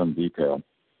book in some detail.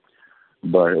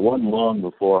 But it wasn't long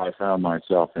before I found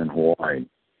myself in Hawaii.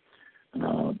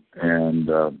 And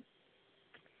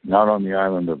not on the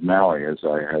island of Maui, as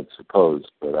I had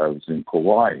supposed, but I was in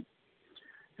Kauai.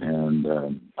 And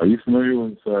are you familiar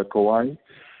with Kauai?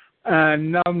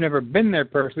 No, I've never been there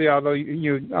personally, although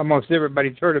you almost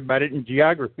everybody's heard about it in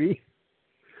geography.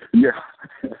 Yeah.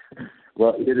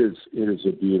 Well, it is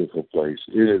a beautiful place.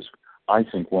 It is, I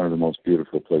think, one of the most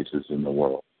beautiful places in the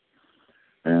world.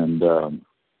 And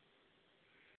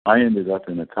I ended up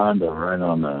in a condo right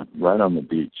on the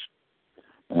beach.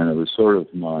 And it was sort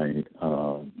of my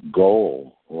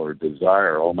goal or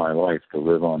desire all my life to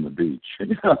live on the beach.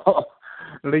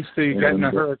 At least till you got in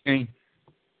a hurricane.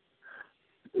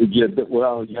 Yeah, there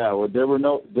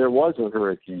was a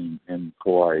hurricane in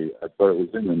Kauai, but it was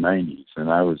in the 90s, and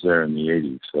I was there in the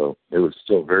 80s, so it was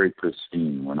still very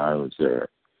pristine when I was there.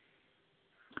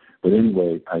 But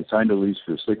anyway, I signed a lease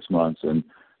for 6 months, and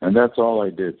that's all I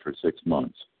did for 6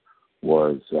 months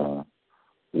was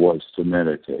to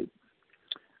meditate.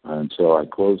 And so I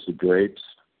closed the drapes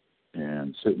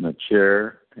and sit in a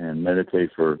chair and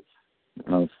meditate for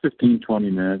 15,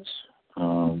 20 minutes,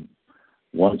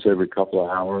 once every couple of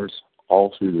hours,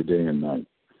 all through the day and night.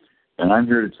 And I'm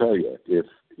here to tell you,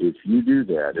 if you do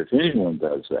that, if anyone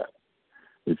does that,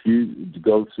 if you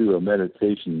go through a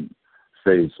meditation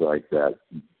phase like that,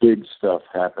 big stuff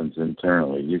happens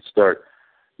internally. You start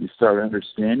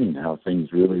understanding how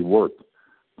things really work.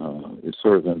 It's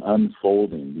sort of an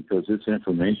unfolding because this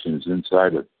information is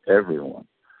inside of everyone,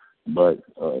 but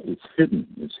it's hidden.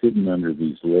 It's hidden under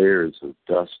these layers of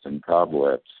dust and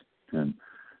cobwebs. And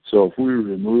so if we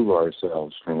remove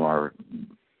ourselves from our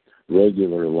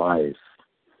regular life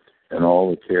and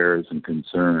all the cares and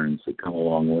concerns that come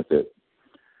along with it,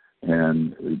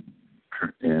 and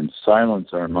silence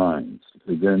our minds.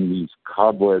 Then these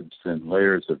cobwebs and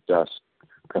layers of dust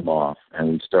come off, and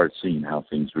we start seeing how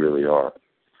things really are.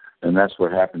 And that's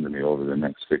what happened to me over the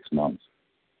next 6 months.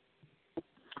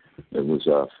 It was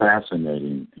a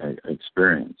fascinating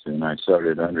experience, and I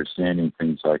started understanding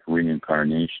things like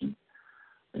reincarnation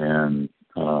and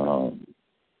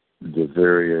the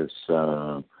various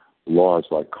laws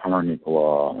like karmic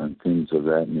law and things of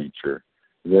that nature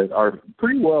that are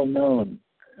pretty well known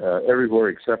everywhere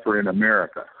except for in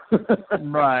America.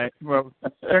 Right. Well,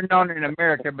 they're known in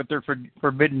America, but they're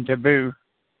forbidden taboo.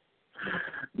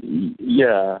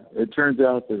 Yeah, it turns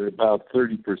out that about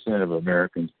 30% of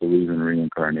Americans believe in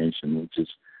reincarnation, which is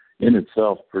in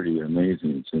itself pretty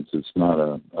amazing since it's not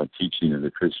a teaching of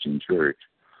the Christian church.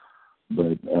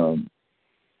 But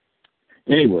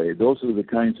anyway, those are the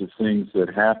kinds of things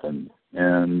that happened.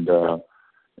 And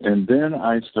then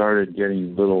I started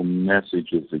getting little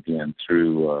messages again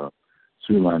through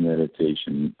my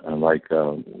meditation. Like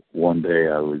one day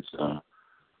I was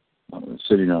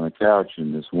sitting on a couch,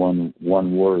 and this one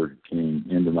word came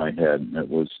into my head, and it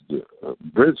was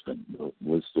Brisbane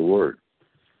was the word.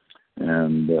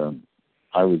 And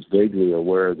I was vaguely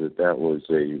aware that was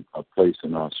a place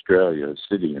in Australia, a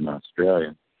city in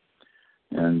Australia.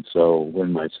 And so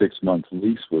when my 6-month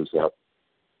lease was up,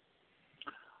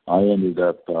 I ended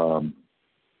up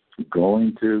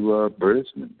going to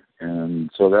Brisbane. And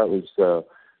so that was,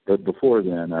 but before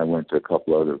then I went to a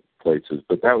couple other places.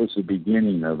 But that was the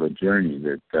beginning of a journey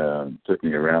that took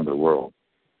me around the world.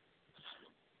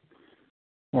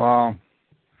 Wow.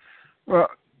 Well,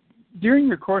 during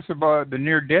the course of the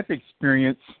near-death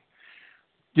experience,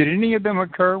 did any of them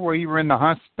occur where you were in the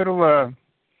hospital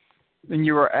and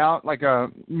you were out, like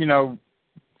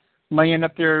laying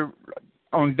up there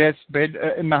on death's bed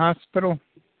in the hospital?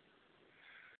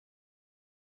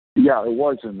 Yeah, it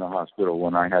was in the hospital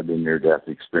when I had the near-death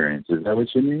experience. Is that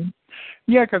what you mean?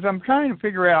 Yeah, because I'm trying to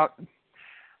figure out,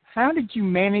 how did you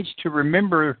manage to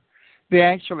remember the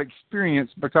actual experience?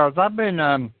 Because I've been,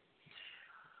 I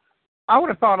would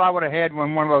have thought I would have had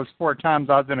one of those 4 times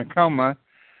I was in a coma,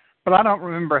 but I don't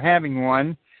remember having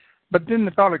one. But then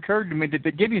the thought occurred to me that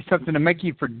they give you something to make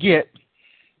you forget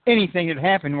anything that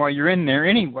happened while you're in there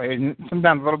anyway, and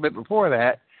sometimes a little bit before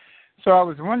that. So I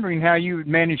was wondering how you would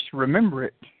manage to remember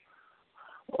it.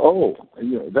 Oh,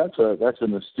 that's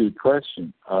an astute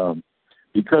question.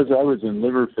 Because I was in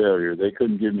liver failure, they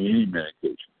couldn't give me any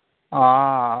medication.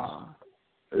 Ah.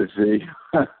 See,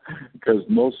 because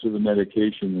most of the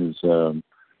medication is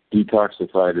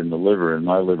detoxified in the liver, and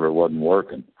my liver wasn't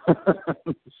working.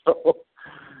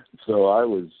 So I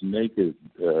was naked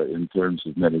in terms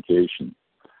of medication.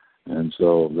 And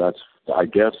so I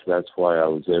guess that's why I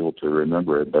was able to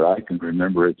remember it. But I can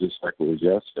remember it just like it was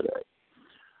yesterday.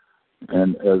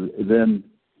 And then,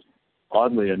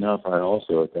 oddly enough, I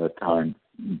also at that time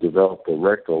developed a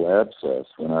rectal abscess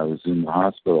when I was in the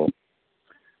hospital.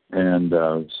 And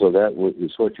so that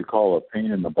is what you call a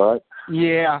pain in the butt.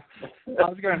 Yeah. I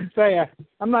was going to say,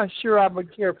 I'm not sure I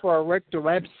would care for a rectal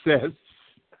abscess.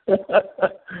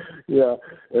 Yeah.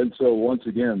 And so once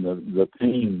again, the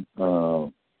pain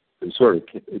sort of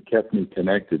kept me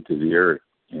connected to the earth.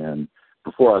 And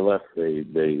before I left, they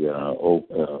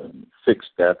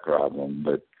fixed that problem.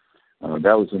 But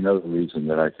that was another reason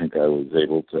that I think I was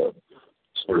able to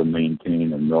sort of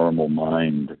maintain a normal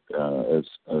mind as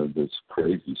this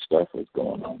crazy stuff was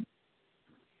going on.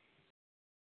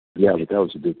 Yeah, but that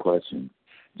was a good question.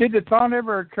 Did the thought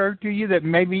ever occur to you that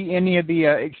maybe any of the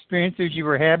experiences you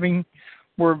were having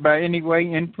were by any way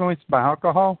influenced by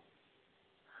alcohol?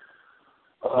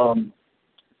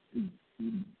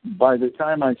 By the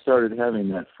time I started having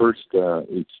that first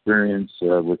experience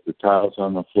with the tiles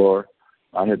on the floor,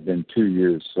 I had been 2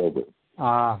 years sober.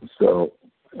 Ah. So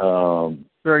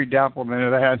very doubtful then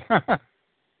of that.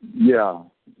 Yeah.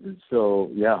 So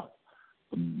yeah,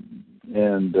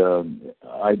 and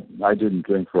I didn't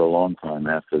drink for a long time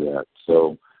after that.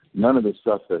 So none of the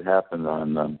stuff that happened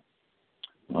on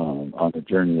the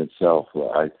journey itself,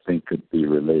 I think, could be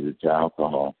related to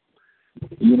alcohol.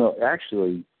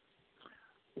 Actually,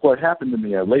 what happened to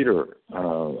me later,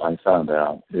 I found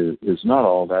out, is not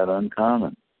all that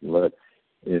uncommon. But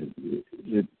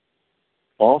it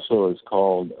also is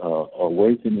called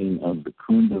awakening of the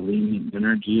Kundalini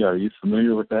energy. Are you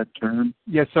familiar with that term?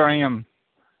 Yes, sir, I am.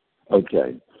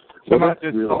 Okay. Some of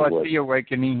just call it the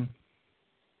awakening.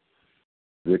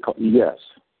 Yes.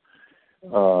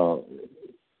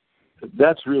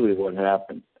 That's really what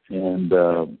happened. And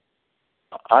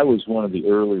I was one of the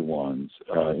early ones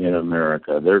in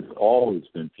America. There have always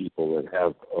been people that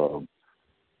have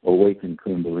awakened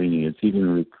Kundalini. It's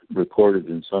even recorded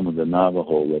in some of the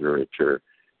Navajo literature.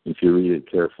 If you read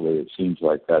it carefully, it seems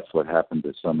like that's what happened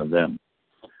to some of them.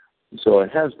 So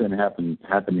it has been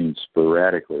happening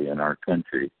sporadically in our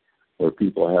country, where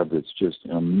people have this just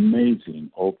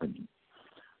amazing opening.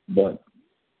 But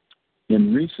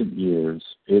in recent years,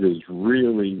 it has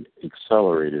really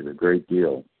accelerated a great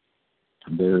deal.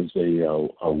 There's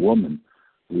a woman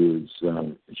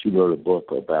she wrote a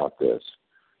book about this.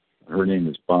 Her name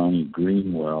is Bonnie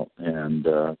Greenwell, and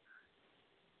the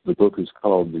book is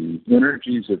called The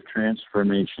Energies of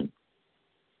Transformation.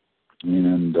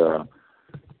 And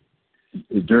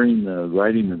during the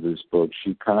writing of this book,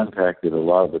 she contacted a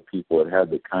lot of the people that had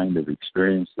the kind of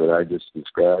experience that I just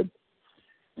described,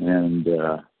 and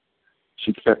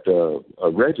she kept a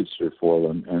register for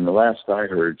them. And the last I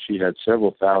heard, she had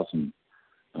several thousand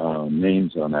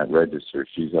names on that register.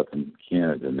 She's up in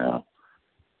Canada now.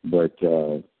 But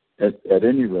at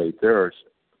any rate, there are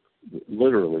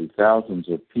literally thousands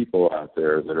of people out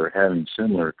there that are having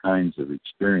similar kinds of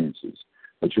experiences,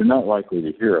 but you're not likely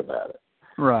to hear about it.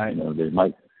 Right. You know,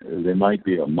 they might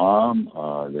be a mom,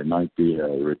 they might be a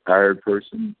retired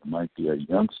person, it might be a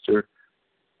youngster,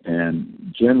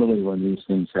 and generally when these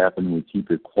things happen, we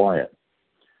keep it quiet.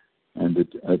 And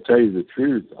to tell you the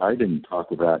truth, I didn't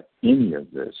talk about any of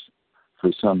this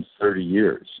for some 30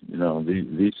 years. You know,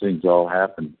 these things all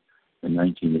happened in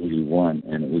 1981,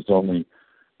 and it was only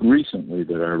recently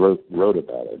that I wrote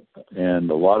about it. And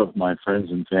a lot of my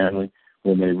friends and family,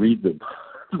 when they read the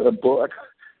book,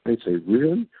 they say,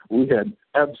 really? We had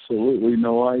absolutely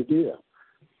no idea.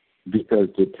 Because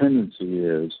the tendency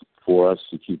is for us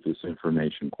to keep this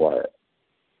information quiet.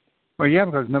 Well, yeah,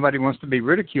 because nobody wants to be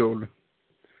ridiculed.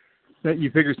 That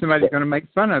you figure somebody's going to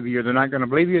make fun of you, or they're not going to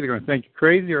believe you, they're going to think you're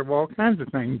crazy, or all kinds of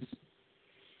things.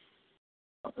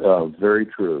 Very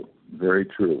true, very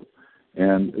true.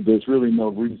 And there's really no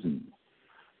reason,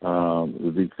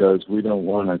 because we don't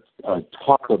want to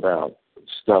talk about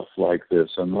stuff like this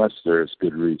unless there's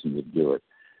good reason to do it.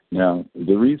 Now,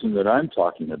 the reason that I'm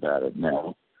talking about it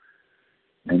now,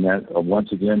 and that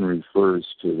once again refers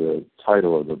to the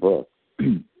title of the book,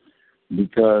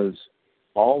 because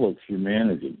all of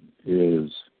humanity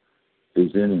is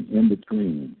in an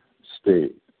in-between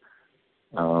state.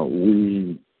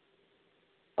 We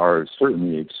are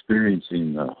certainly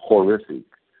experiencing the horrific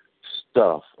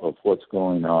stuff of what's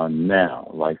going on now,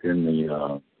 like in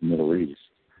the Middle East.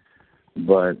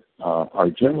 But our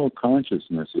general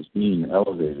consciousness is being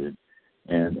elevated,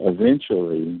 and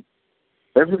eventually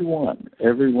everyone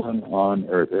on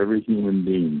Earth, every human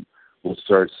being will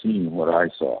start seeing what I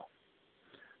saw.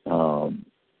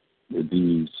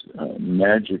 These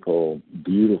magical,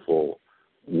 beautiful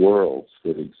worlds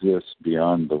that exist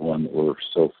beyond the one that we're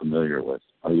so familiar with.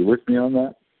 Are you with me on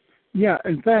that? Yeah,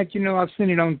 in fact, you know, I've seen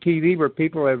it on TV where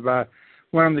people have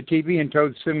went on the TV and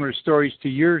told similar stories to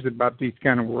yours about these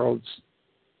kind of worlds.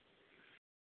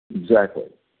 Exactly.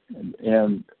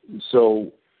 And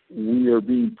so we are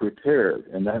being prepared,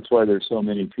 and that's why there's so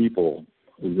many people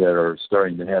that are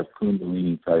starting to have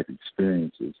Kundalini-type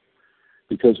experiences,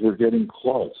 because we're getting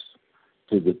close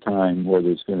to the time where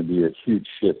there's going to be a huge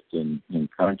shift in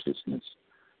consciousness.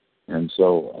 And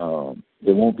so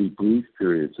there won't be brief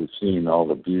periods of seeing all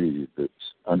the beauty that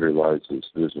underlies this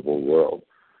visible world.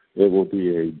 It will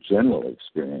be a general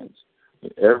experience.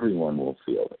 Everyone will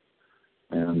feel it.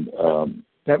 And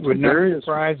that would not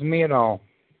surprise me at all.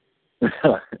 And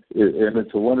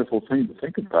it's a wonderful thing to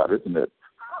think about, isn't it?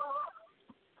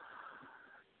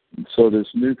 So this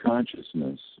new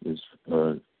consciousness is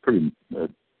a pretty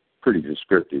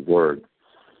descriptive word.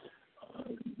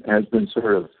 Has been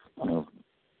sort of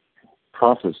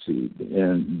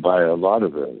prophesied by a lot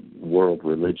of the world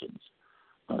religions.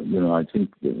 I think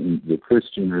the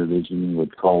Christian religion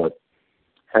would call it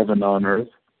heaven on earth,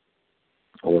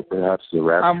 or perhaps the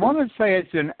rapture. I want to say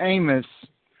it's in Amos,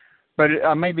 but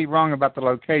I may be wrong about the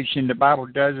location. The Bible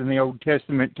does in the Old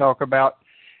Testament talk about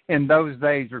in those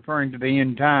days, referring to the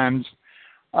end times,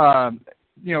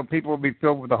 people will be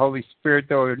filled with the Holy Spirit.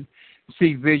 They'll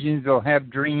see visions, they'll have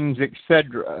dreams,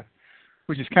 etc.,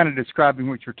 which is kind of describing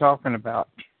what you're talking about.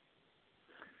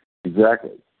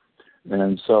 Exactly.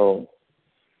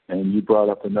 And you brought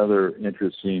up another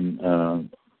interesting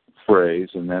phrase,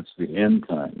 and that's the end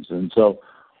times. And so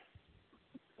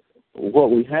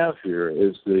what we have here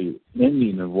is the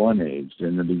ending of one age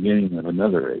and the beginning of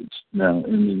another age. Now,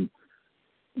 in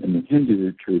the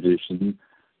Hindu tradition,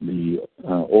 the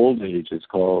old age is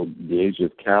called the age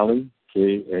of Kali,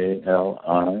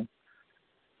 Kali.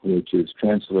 which is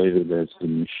translated as the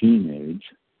machine age.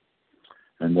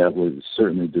 And that would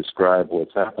certainly describe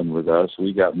what's happened with us.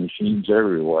 We got machines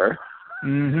everywhere.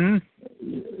 Mm-hmm.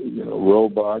 You know,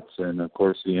 robots and, of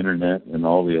course, the internet and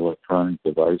all the electronic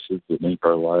devices that make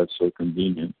our lives so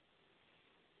convenient.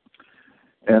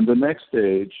 And the next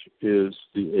age is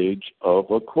the age of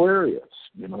Aquarius.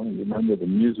 You know, you remember the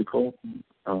musical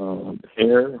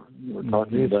Hair? We're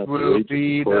talking this about the will age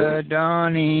be of Aquarius. the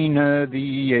dawning of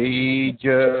the age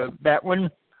of that one.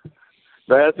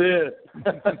 That's it.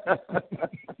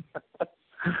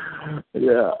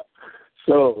 Yeah.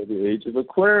 So the age of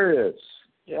Aquarius.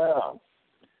 Yeah.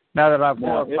 Now that I've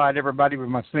horrified everybody with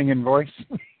my singing voice.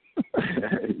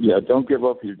 Yeah, don't give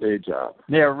up your day job.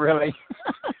 Yeah, really.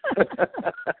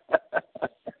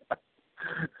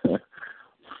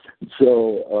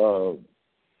 So,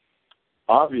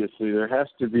 obviously, there has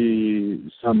to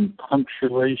be some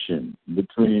punctuation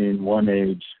between one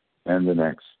age and the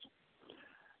next.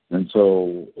 And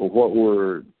so what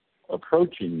we're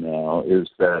approaching now is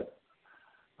that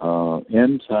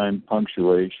end time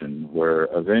punctuation where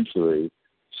eventually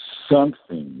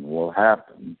something will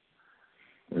happen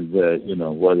that, you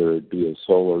know, whether it be a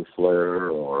solar flare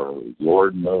or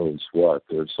Lord knows what.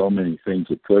 There's so many things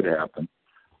that could happen,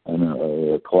 and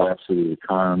a collapse of the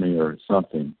economy or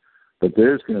something. But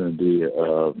there's going to be,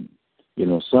 you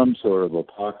know, some sort of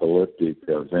apocalyptic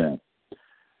event.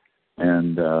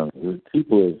 And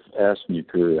people have asked me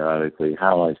periodically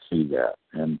how I see that.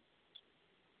 And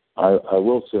I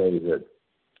will say that,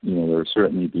 you know, there will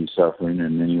certainly be suffering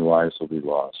and many lives will be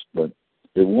lost. But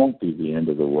it won't be the end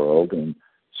of the world, and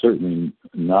certainly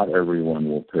not everyone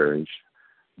will perish.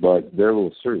 But there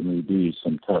will certainly be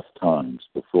some tough times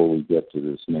before we get to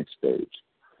this next stage.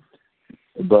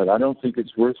 But I don't think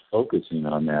it's worth focusing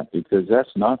on that because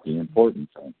that's not the important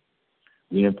thing.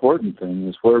 The important thing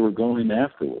is where we're going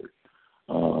afterward.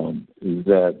 Is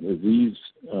that these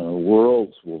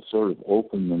worlds will sort of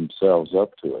open themselves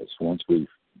up to us once we've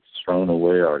thrown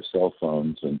away our cell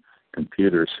phones and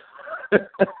computers.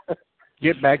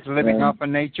 Get back to living off of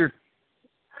nature.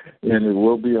 And it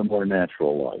will be a more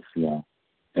natural life, yeah.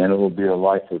 And it will be a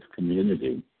life of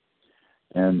community.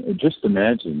 And just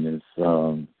imagine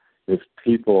if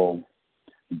people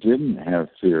didn't have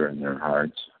fear in their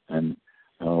hearts and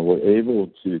were able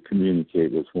to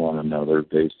communicate with one another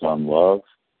based on love,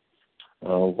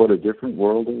 what a different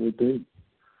world it would be.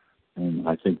 And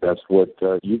I think that's what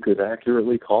you could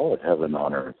accurately call it, heaven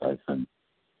on earth, I think.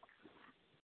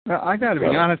 Well, I got to be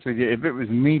honest with you. If it was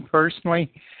me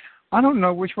personally, I don't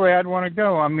know which way I'd want to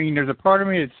go. I mean, there's a part of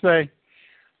me that'd say,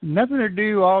 nothing to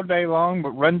do all day long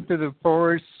but run through the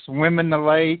forest, swim in the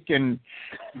lake, and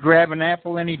grab an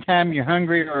apple anytime you're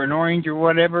hungry or an orange or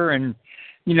whatever, and,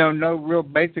 you know, no real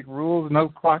basic rules, no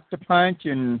clock to punch,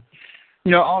 and,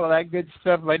 you know, all of that good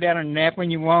stuff. Lay down and nap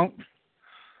when you want.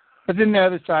 But then the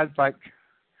other side's like,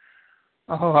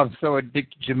 oh, I'm so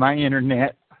addicted to my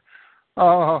internet.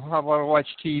 Oh, I want to watch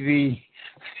TV.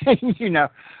 You know,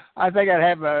 I think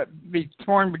I'd be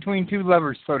torn between two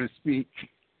lovers, so to speak.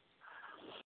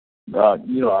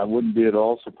 You know, I wouldn't be at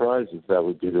all surprised if that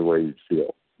would be the way you'd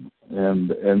feel.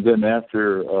 And then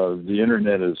after the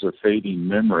internet is a fading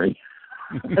memory,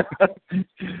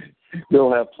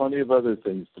 they'll have plenty of other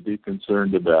things to be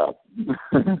concerned about.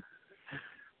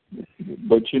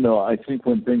 But, you know, I think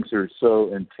when things are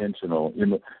so intentional, you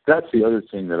know, that's the other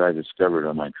thing that I discovered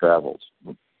on my travels,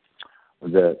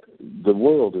 that the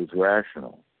world is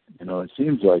rational. You know, it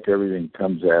seems like everything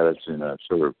comes at us in a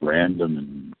sort of random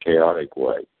and chaotic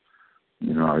way.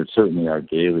 You know, certainly our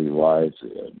daily lives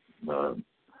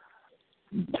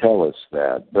tell us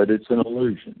that, but it's an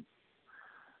illusion.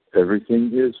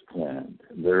 Everything is planned.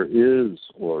 There is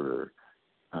order.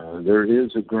 There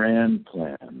is a grand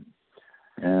plan.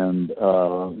 And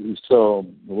so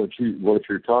what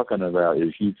you're talking about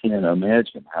is you can't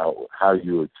imagine how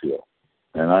you would feel.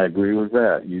 And I agree with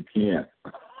that. You can't.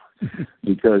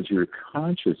 Because your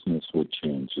consciousness will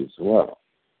change as well.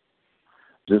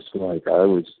 Just like I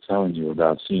was telling you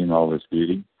about seeing all this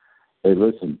beauty. Hey,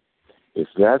 listen, if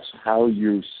that's how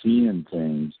you're seeing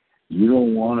things, you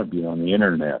don't want to be on the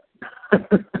internet.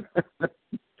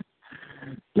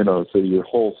 You know, so your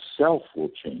whole self will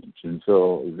change. And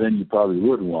so then you probably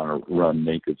would want to run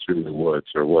naked through the woods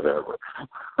or whatever.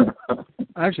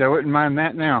 Actually, I wouldn't mind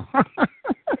that now.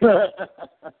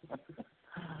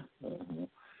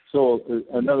 So,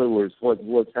 in other words,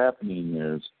 what's happening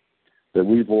is that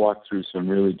we've walked through some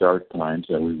really dark times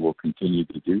and we will continue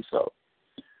to do so.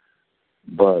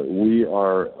 But we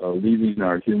are leaving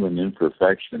our human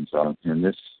imperfections in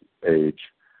this age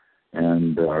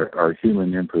and our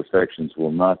human imperfections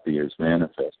will not be as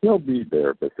manifest. They'll be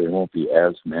there, but they won't be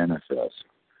as manifest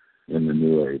in the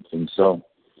New Age. And so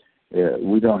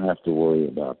we don't have to worry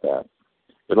about that.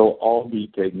 It'll all be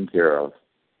taken care of.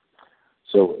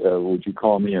 So would you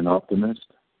call me an optimist?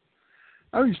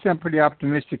 Oh, you sound pretty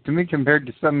optimistic to me compared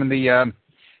to some of the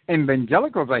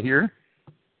evangelicals I hear.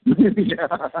 Yeah.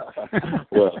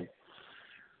 Well,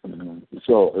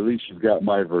 so at least you've got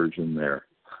my version there.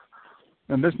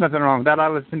 And there's nothing wrong with that. I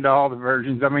listen to all the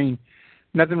versions. I mean,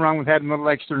 nothing wrong with having a little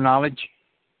extra knowledge.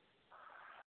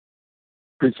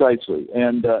 Precisely.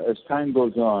 And as time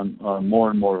goes on, more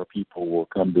and more people will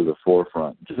come to the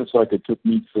forefront, just like it took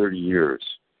me 30 years,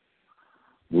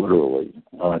 literally,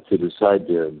 to decide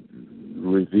to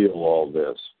reveal all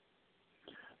this.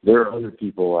 There are other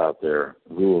people out there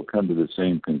who will come to the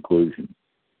same conclusion.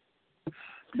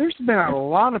 There's been a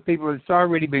lot of people that's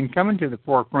already been coming to the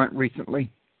forefront recently.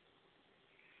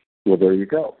 Well, there you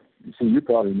go. You see, you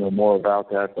probably know more about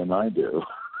that than I do.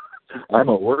 I'm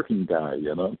a working guy,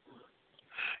 you know.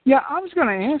 Yeah, I was going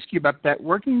to ask you about that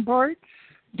working part.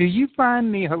 Do you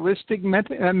find the holistic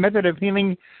method of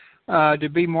healing to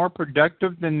be more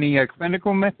productive than the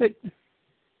clinical method?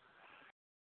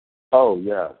 Oh,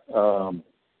 yeah.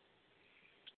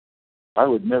 I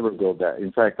would never go back.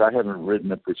 In fact, I haven't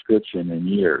written a prescription in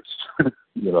years,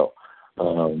 you know.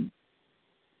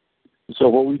 So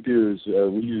what we do is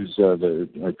we use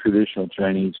the traditional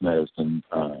Chinese medicine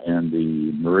and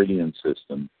the meridian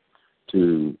system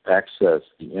to access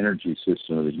the energy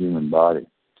system of the human body.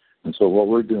 And so what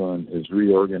we're doing is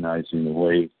reorganizing the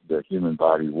way the human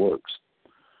body works.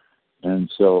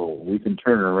 And so we can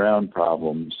turn around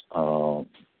problems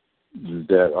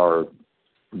that are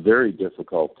very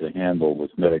difficult to handle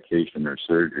with medication or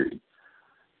surgery.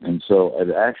 And so it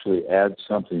actually adds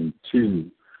something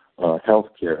to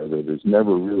healthcare that has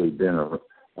never really been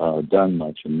done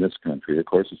much in this country. Of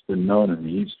course, it's been known in the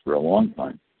East for a long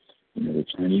time. You know, the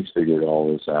Chinese figured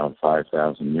all this out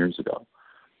 5,000 years ago.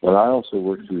 But I also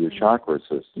work through the chakra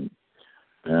system,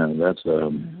 and that's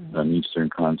an Eastern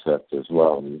concept as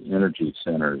well, the energy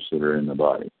centers that are in the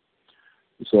body.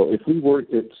 So if we work,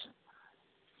 it's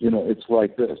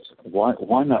like this.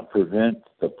 Why not prevent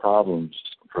the problems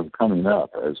from coming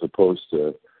up as opposed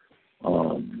to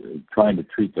trying to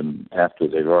treat them after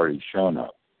they've already shown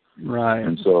up? Right.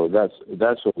 And so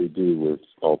that's what we do with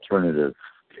alternative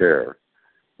care.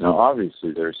 Now,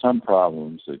 obviously, there are some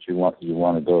problems that you want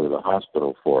to go to the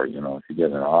hospital for. You know, if you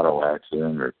get in an auto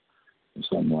accident or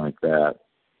something like that,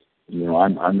 you know,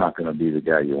 I'm not going to be the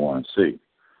guy you want to see.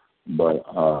 But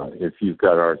if you've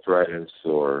got arthritis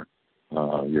or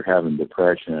you're having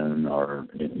depression or,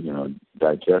 you know,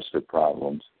 digestive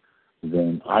problems,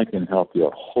 then I can help you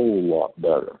a whole lot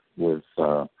better with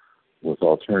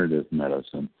alternative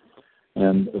medicine.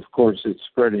 And, of course, it's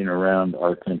spreading around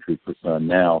our country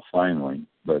now, finally,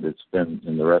 but it's been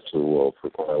in the rest of the world for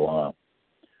quite a while.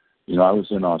 You know, I was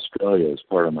in Australia as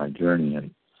part of my journey,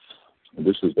 and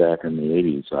this was back in the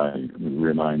 80s, I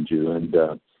remind you, and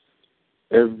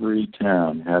every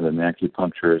town had an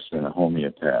acupuncturist and a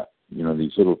homeopath, you know,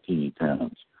 these little teeny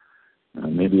towns.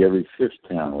 Maybe every fifth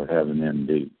town would have an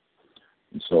MD.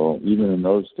 And so even in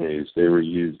those days, they were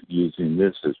using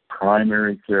this as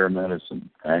primary care medicine,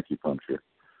 acupuncture.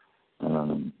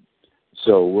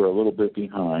 So we're a little bit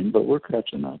behind, but we're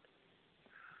catching up.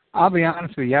 I'll be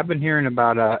honest with you. I've been hearing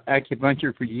about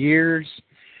acupuncture for years,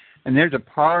 and there's a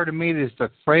part of me that's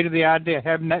afraid of the idea of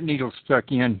having that needle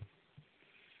stuck in.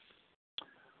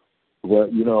 Well,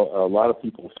 you know, a lot of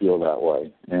people feel that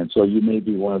way, and so you may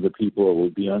be one of the people that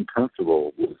would be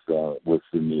uncomfortable with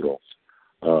the needles.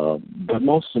 But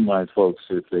most of my folks,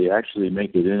 if they actually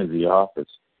make it into the office,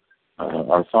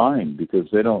 are fine because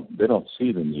they don't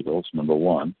see the needles. Number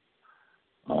one,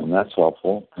 that's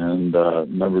helpful, and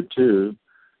number two,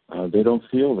 they don't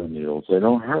feel the needles. They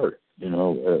don't hurt. You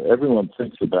know, everyone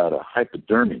thinks about a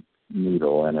hypodermic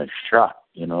needle and a shot.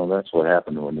 You know, that's what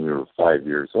happened when we were 5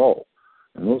 years old,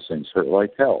 and those things hurt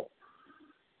like hell.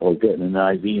 Or getting an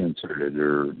IV inserted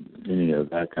or any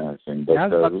of that kind of thing.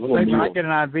 But when I get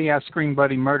an IV, I scream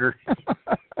bloody murder.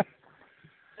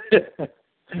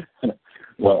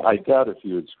 Well, I doubt if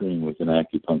you would scream with an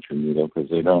acupuncture needle because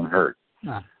they don't hurt.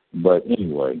 Ah. But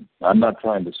anyway, I'm not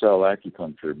trying to sell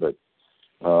acupuncture, but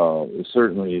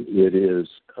certainly it is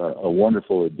a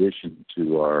wonderful addition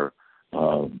to our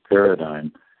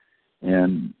paradigm.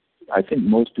 And I think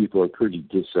most people are pretty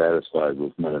dissatisfied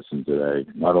with medicine today,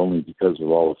 not only because of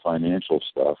all the financial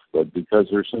stuff, but because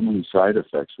there's so many side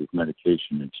effects with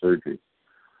medication and surgery.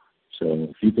 So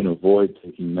if you can avoid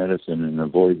taking medicine and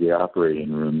avoid the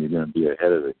operating room, you're going to be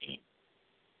ahead of the game.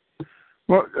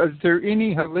 Well, is there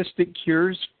any holistic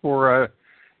cures for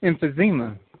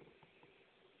emphysema?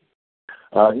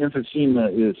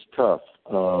 Emphysema is tough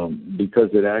because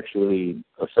it actually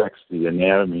affects the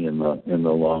anatomy in the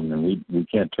lung, and we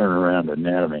can't turn around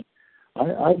anatomy.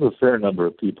 I have a fair number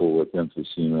of people with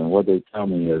emphysema, and what they tell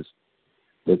me is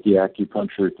that the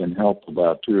acupuncture can help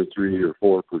about 2 or 3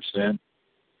 or 4%.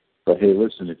 But hey,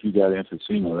 listen, if you got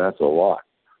emphysema, that's a lot.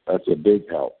 That's a big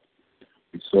help.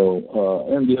 So,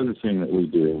 and the other thing that we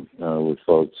do with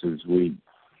folks is we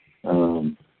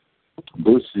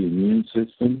boost the immune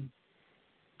system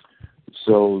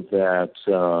so that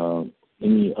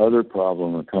any other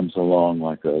problem that comes along,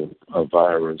 like a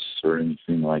virus or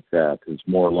anything like that, is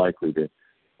more likely to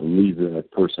leave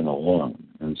that person alone.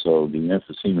 And so the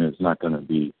emphysema is not going to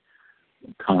be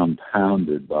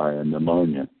compounded by a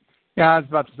pneumonia. Yeah, I was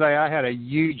about to say I had a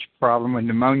huge problem with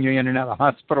pneumonia, in and out of the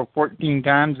hospital 14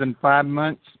 times in 5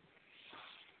 months.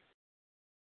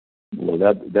 Well,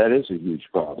 that is a huge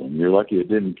problem. You're lucky it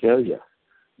didn't kill you.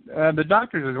 The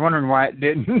doctors was wondering why it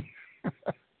didn't.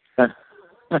 And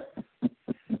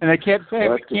they kept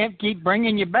saying, we can't keep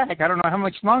bringing you back. I don't know how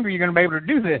much longer you're going to be able to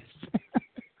do this.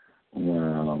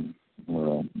 Well,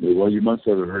 you must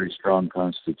have a very strong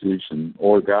constitution,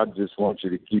 or God just wants you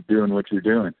to keep doing what you're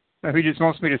doing. He just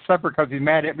wants me to suffer because he's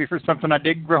mad at me for something I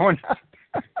did growing up.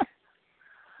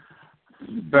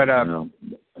 But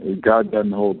God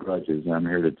doesn't hold grudges, I'm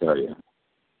here to tell you.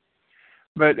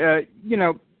 But,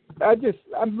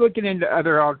 I'm looking into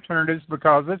other alternatives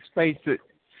because, let's face it,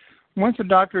 once a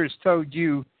doctor has told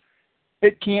you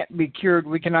it can't be cured,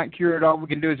 we cannot cure it, all we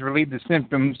can do is relieve the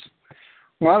symptoms,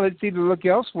 well, it's either look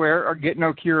elsewhere or get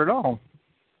no cure at all.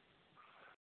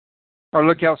 Or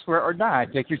look elsewhere or die.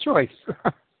 Take your choice.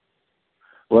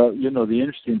 Well, the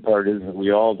interesting part is that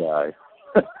we all die.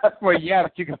 Well, yeah,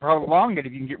 but you can prolong it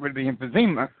if you can get rid of the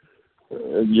emphysema.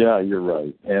 Yeah, you're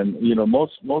right. And,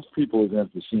 most people with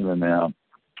emphysema now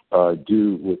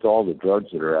do, with all the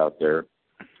drugs that are out there,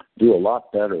 do a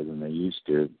lot better than they used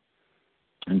to.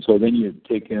 And so then you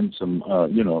take in some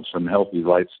healthy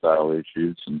lifestyle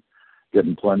issues and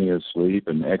getting plenty of sleep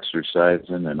and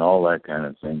exercising and all that kind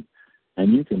of thing.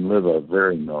 And you can live a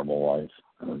very normal life.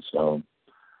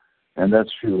 And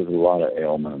that's true with a lot of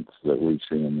ailments that we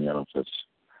see in the office.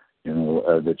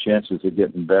 The chances of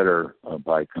getting better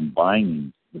by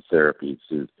combining the therapies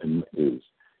is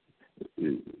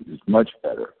much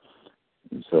better.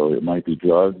 And so it might be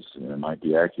drugs, it might be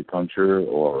acupuncture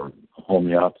or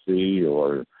homeopathy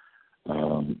or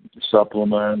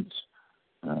supplements,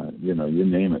 you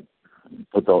name it.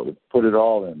 Put it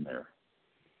all in there.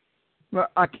 Well,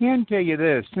 I can tell you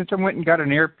this. Since I went and got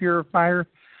an air purifier,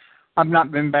 I've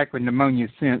not been back with pneumonia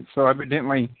since. So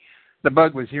evidently the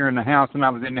bug was here in the house and I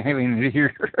was inhaling it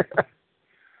here.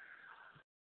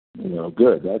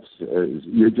 Good. That's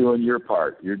you're doing your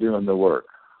part. You're doing the work.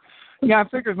 Yeah, I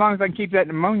figure as long as I can keep that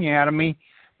pneumonia out of me,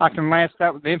 I can last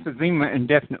out with the emphysema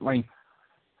indefinitely.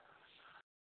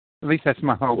 At least that's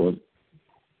my hope.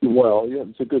 Well, yeah,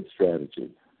 it's a good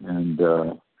strategy.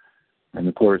 And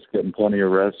of course, getting plenty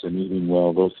of rest and eating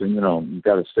well, those things, you've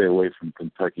got to stay away from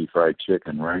Kentucky Fried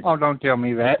Chicken, right? Oh, don't tell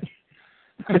me that.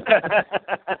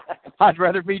 I'd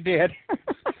rather be dead.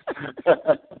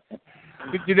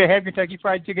 Do they have Kentucky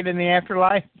Fried Chicken in the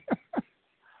afterlife?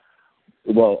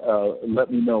 Well,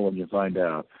 let me know when you find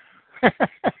out.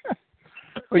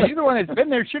 Well, you're the one that's been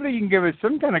there. Surely you can give us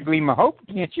some kind of gleam of hope,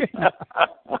 can't you?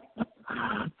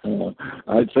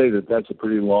 I'd say that's a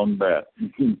pretty long bet.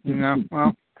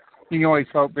 Well, you can always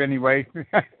hope anyway.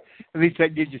 At least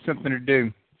that gives you something to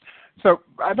do. So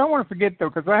I don't want to forget, though,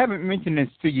 because I haven't mentioned this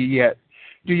to you yet.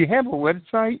 Do you have a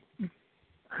website?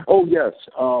 Oh, yes.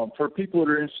 For people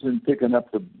that are interested in picking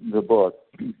up the book,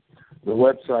 the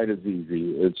website is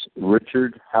easy. It's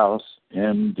Richard House,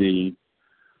 MD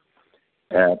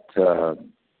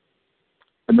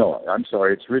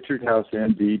it's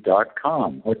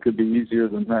richardhousemd.com. What could be easier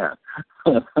than that?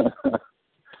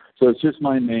 So it's just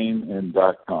my name and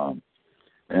 .com.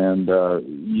 And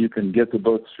you can get the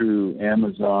book through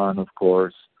Amazon, of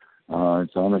course.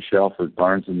 It's on a shelf at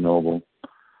Barnes & Noble.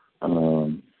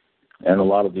 And a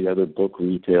lot of the other book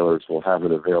retailers will have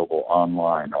it available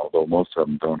online, although most of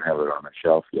them don't have it on a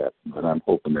shelf yet, but I'm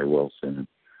hoping they will soon.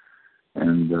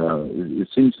 And it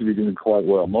seems to be doing quite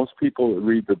well. Most people that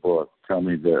read the book tell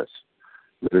me this,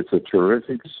 that it's a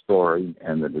terrific story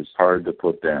and that it's hard to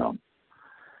put down.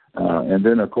 And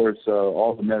then, of course,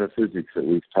 all the metaphysics that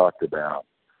we've talked about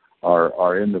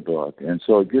are in the book. And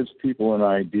so it gives people an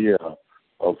idea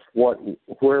of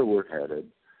where we're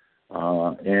headed.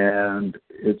 And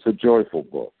it's a joyful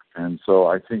book. And so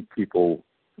I think people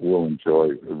will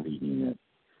enjoy reading it.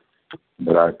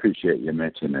 But I appreciate you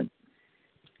mentioning it.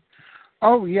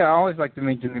 Oh, yeah, I always like to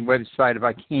mention the website if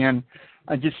I can.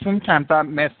 I just sometimes I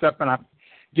mess up and I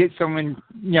get so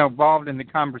involved in the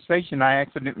conversation I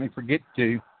accidentally forget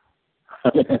to.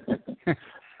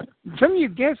 Some of your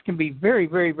guests can be very,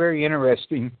 very, very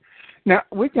interesting. Now,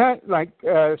 we got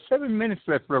 7 minutes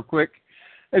left real quick.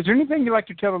 Is there anything you'd like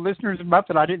to tell the listeners about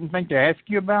that I didn't think to ask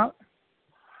you about?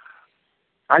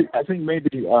 I think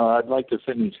maybe I'd like to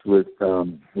finish with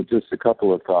just a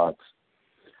couple of thoughts.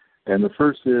 And the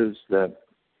first is that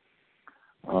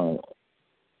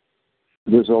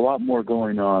there's a lot more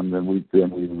going on than we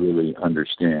really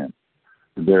understand.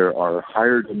 There are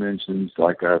higher dimensions,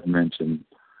 like I've mentioned.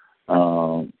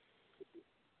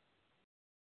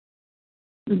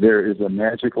 There is a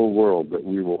magical world that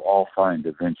we will all find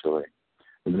eventually.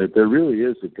 And that there really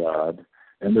is a God,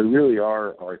 and there really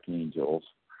are archangels,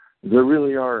 there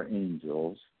really are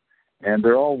angels, and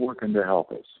they're all working to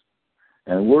help us.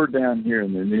 And we're down here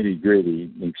in the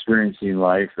nitty-gritty, experiencing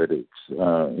life at its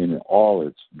in all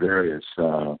its various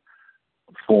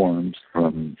forms,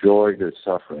 from joy to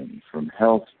suffering, from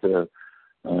health to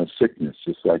sickness,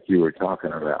 just like you were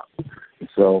talking about.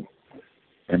 So,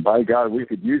 and by God, we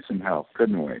could use some help,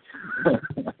 couldn't we?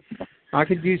 I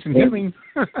could use some healing.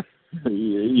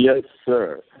 Yes,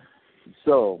 sir.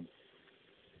 So,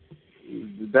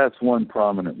 that's one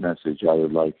prominent message I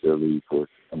would like to leave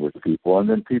with people. And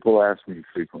then people ask me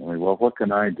frequently, well, what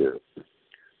can I do?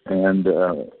 And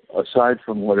aside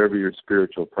from whatever your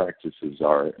spiritual practices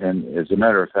are, and as a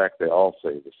matter of fact, they all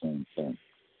say the same thing.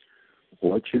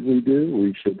 What should we do?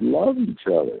 We should love each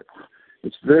other.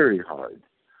 It's very hard.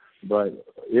 But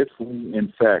if we,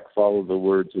 in fact, follow the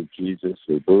words of Jesus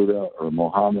or Buddha or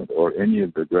Muhammad or any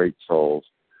of the great souls,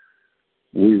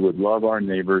 we would love our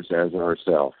neighbors as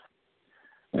ourselves.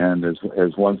 And as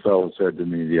one fellow said to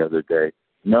me the other day,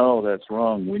 no, that's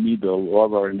wrong. We need to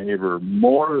love our neighbor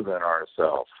more than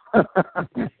ourselves.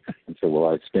 And so,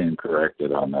 well, I stand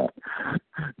corrected on that.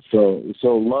 So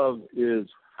love is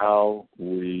how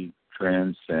we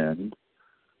transcend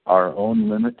our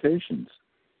own limitations.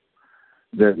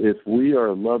 That if we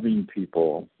are loving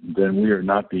people, then we are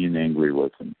not being angry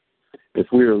with them. If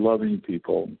we are loving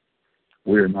people,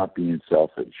 we are not being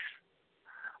selfish.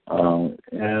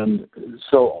 And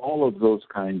so all of those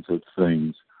kinds of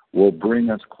things will bring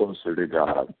us closer to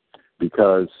God,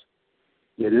 because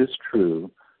it is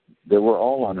true that we're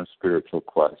all on a spiritual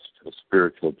quest, a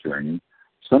spiritual journey.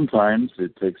 Sometimes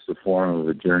it takes the form of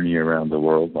a journey around the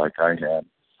world like I had.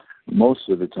 Most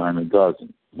of the time it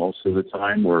doesn't. Most of the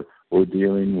time we're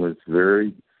dealing with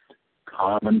very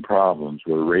common problems.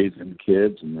 We're raising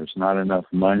kids and there's not enough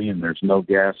money and there's no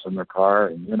gas in the car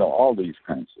and, all these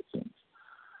kinds of things.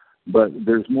 But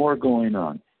there's more going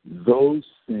on. Those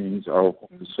things are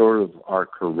sort of our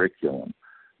curriculum,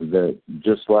 that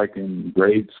just like in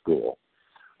grade school,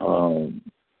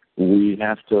 we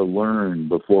have to learn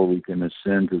before we can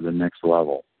ascend to the next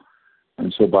level.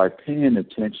 And so by paying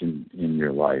attention in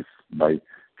your life, by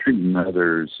treating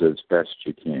others as best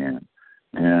you can,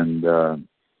 and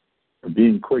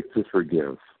being quick to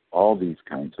forgive, all these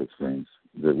kinds of things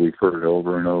that we've heard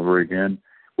over and over again,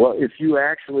 well, if you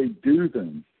actually do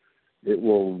them, it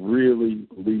will really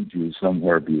lead you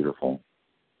somewhere beautiful.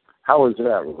 How is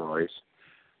that, Royce?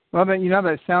 Well,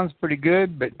 that sounds pretty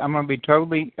good, but I'm going to be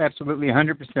totally, absolutely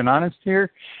 100% honest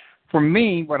here. For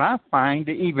me, what I find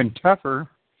even tougher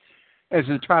is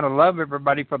to try to love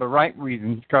everybody for the right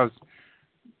reasons, because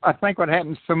I think what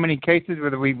happens in so many cases,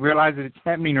 whether we realize that it's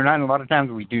happening or not, and a lot of times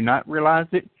we do not realize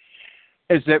it,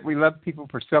 is that we love people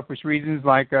for selfish reasons,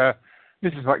 like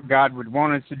this is what God would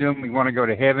want us to do, and we want to go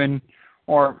to heaven,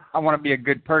 or I want to be a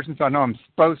good person, so I know I'm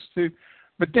supposed to.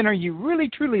 But then are you really,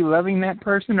 truly loving that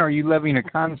person, or are you loving a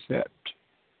concept?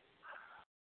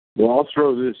 Well, I'll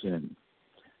throw this in.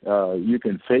 You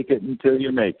can fake it until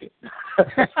you make it.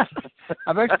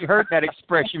 I've actually heard that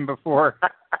expression before.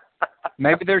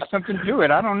 Maybe there's something to it.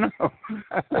 I don't know.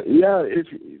 Yeah,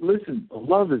 listen,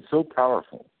 love is so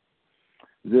powerful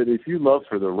that if you love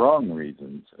for the wrong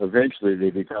reasons, eventually they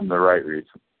become the right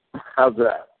reason. How's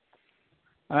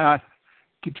that?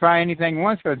 You try anything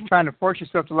once, but trying to force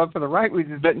yourself to love for the right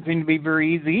reasons doesn't seem to be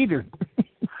very easy either.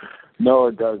 No,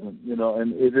 it doesn't.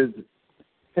 And it is.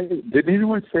 Hey, did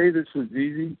anyone say this was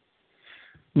easy?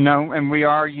 No, and we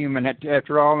are human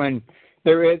after all, and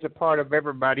there is a part of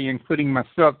everybody, including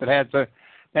myself, that has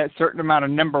that certain amount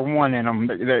of number one in them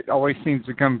that always seems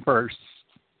to come first.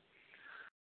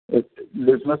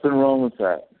 There's nothing wrong with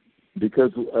that,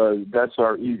 because that's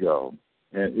our ego.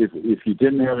 And if you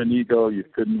didn't have an ego, you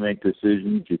couldn't make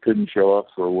decisions, you couldn't show up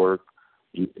for work,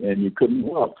 and you couldn't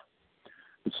love.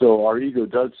 So our ego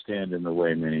does stand in the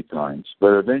way many times.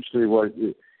 But eventually,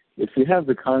 if you have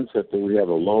the concept that we have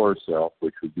a lower self,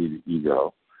 which would be the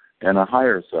ego, and a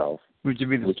higher self, which would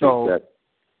be the soul.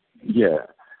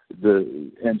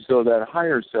 And so that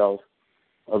higher self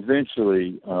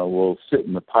eventually will sit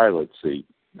in the pilot seat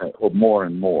more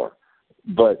and more.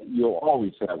 But you'll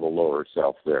always have a lower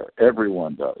self there.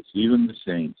 Everyone does, even the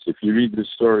saints. If you read the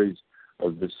stories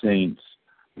of the saints,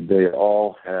 they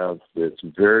all have this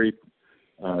very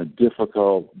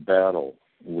difficult battle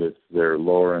with their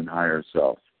lower and higher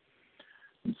self.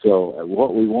 And so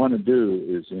what we want to do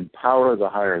is empower the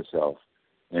higher self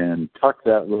and tuck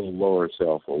that little lower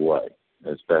self away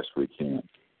as best we can.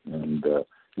 And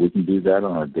we can do that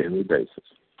on a daily basis.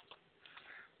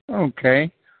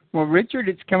 Okay. Well, Richard,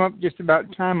 it's come up just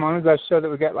about time on us. I saw that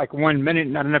we got like 1 minute,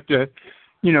 not enough to,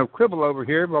 quibble over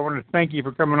here. But I want to thank you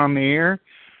for coming on the air,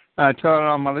 telling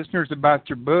all my listeners about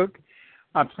your book.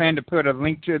 I plan to put a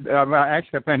link to, I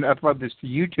plan to upload this to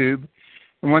YouTube.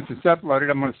 And once it's uploaded,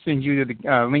 I'm going to send you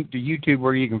the link to YouTube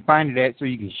where you can find it at so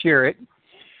you can share it.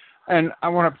 And I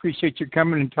want to appreciate you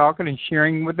coming and talking and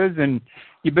sharing with us. And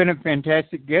you've been a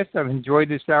fantastic guest. I've enjoyed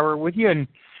this hour with you. And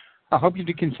I hope you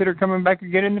to consider coming back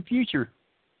again in the future.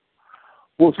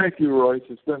 Well, thank you, Royce.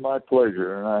 It's been my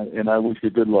pleasure. And I wish you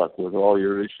good luck with all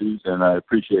your issues. And I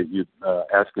appreciate you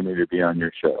asking me to be on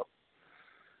your show.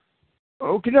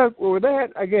 Okay, well, with that,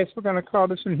 I guess we're going to call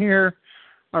this one here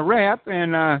a wrap.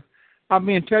 And I'll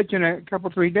be in touch in a couple,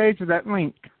 3 days with that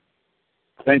link.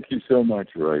 Thank you so much,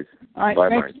 Royce. All right,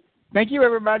 bye-bye. Thank you,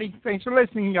 everybody. Thanks for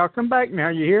listening. Y'all come back now.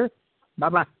 You hear?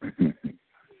 Bye-bye.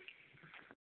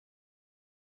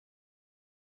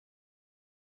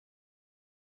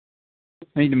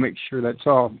 I need to make sure that's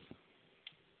all.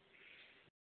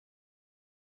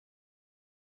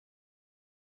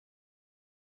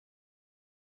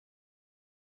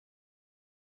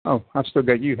 Oh, I've still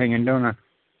got you hanging, don't I?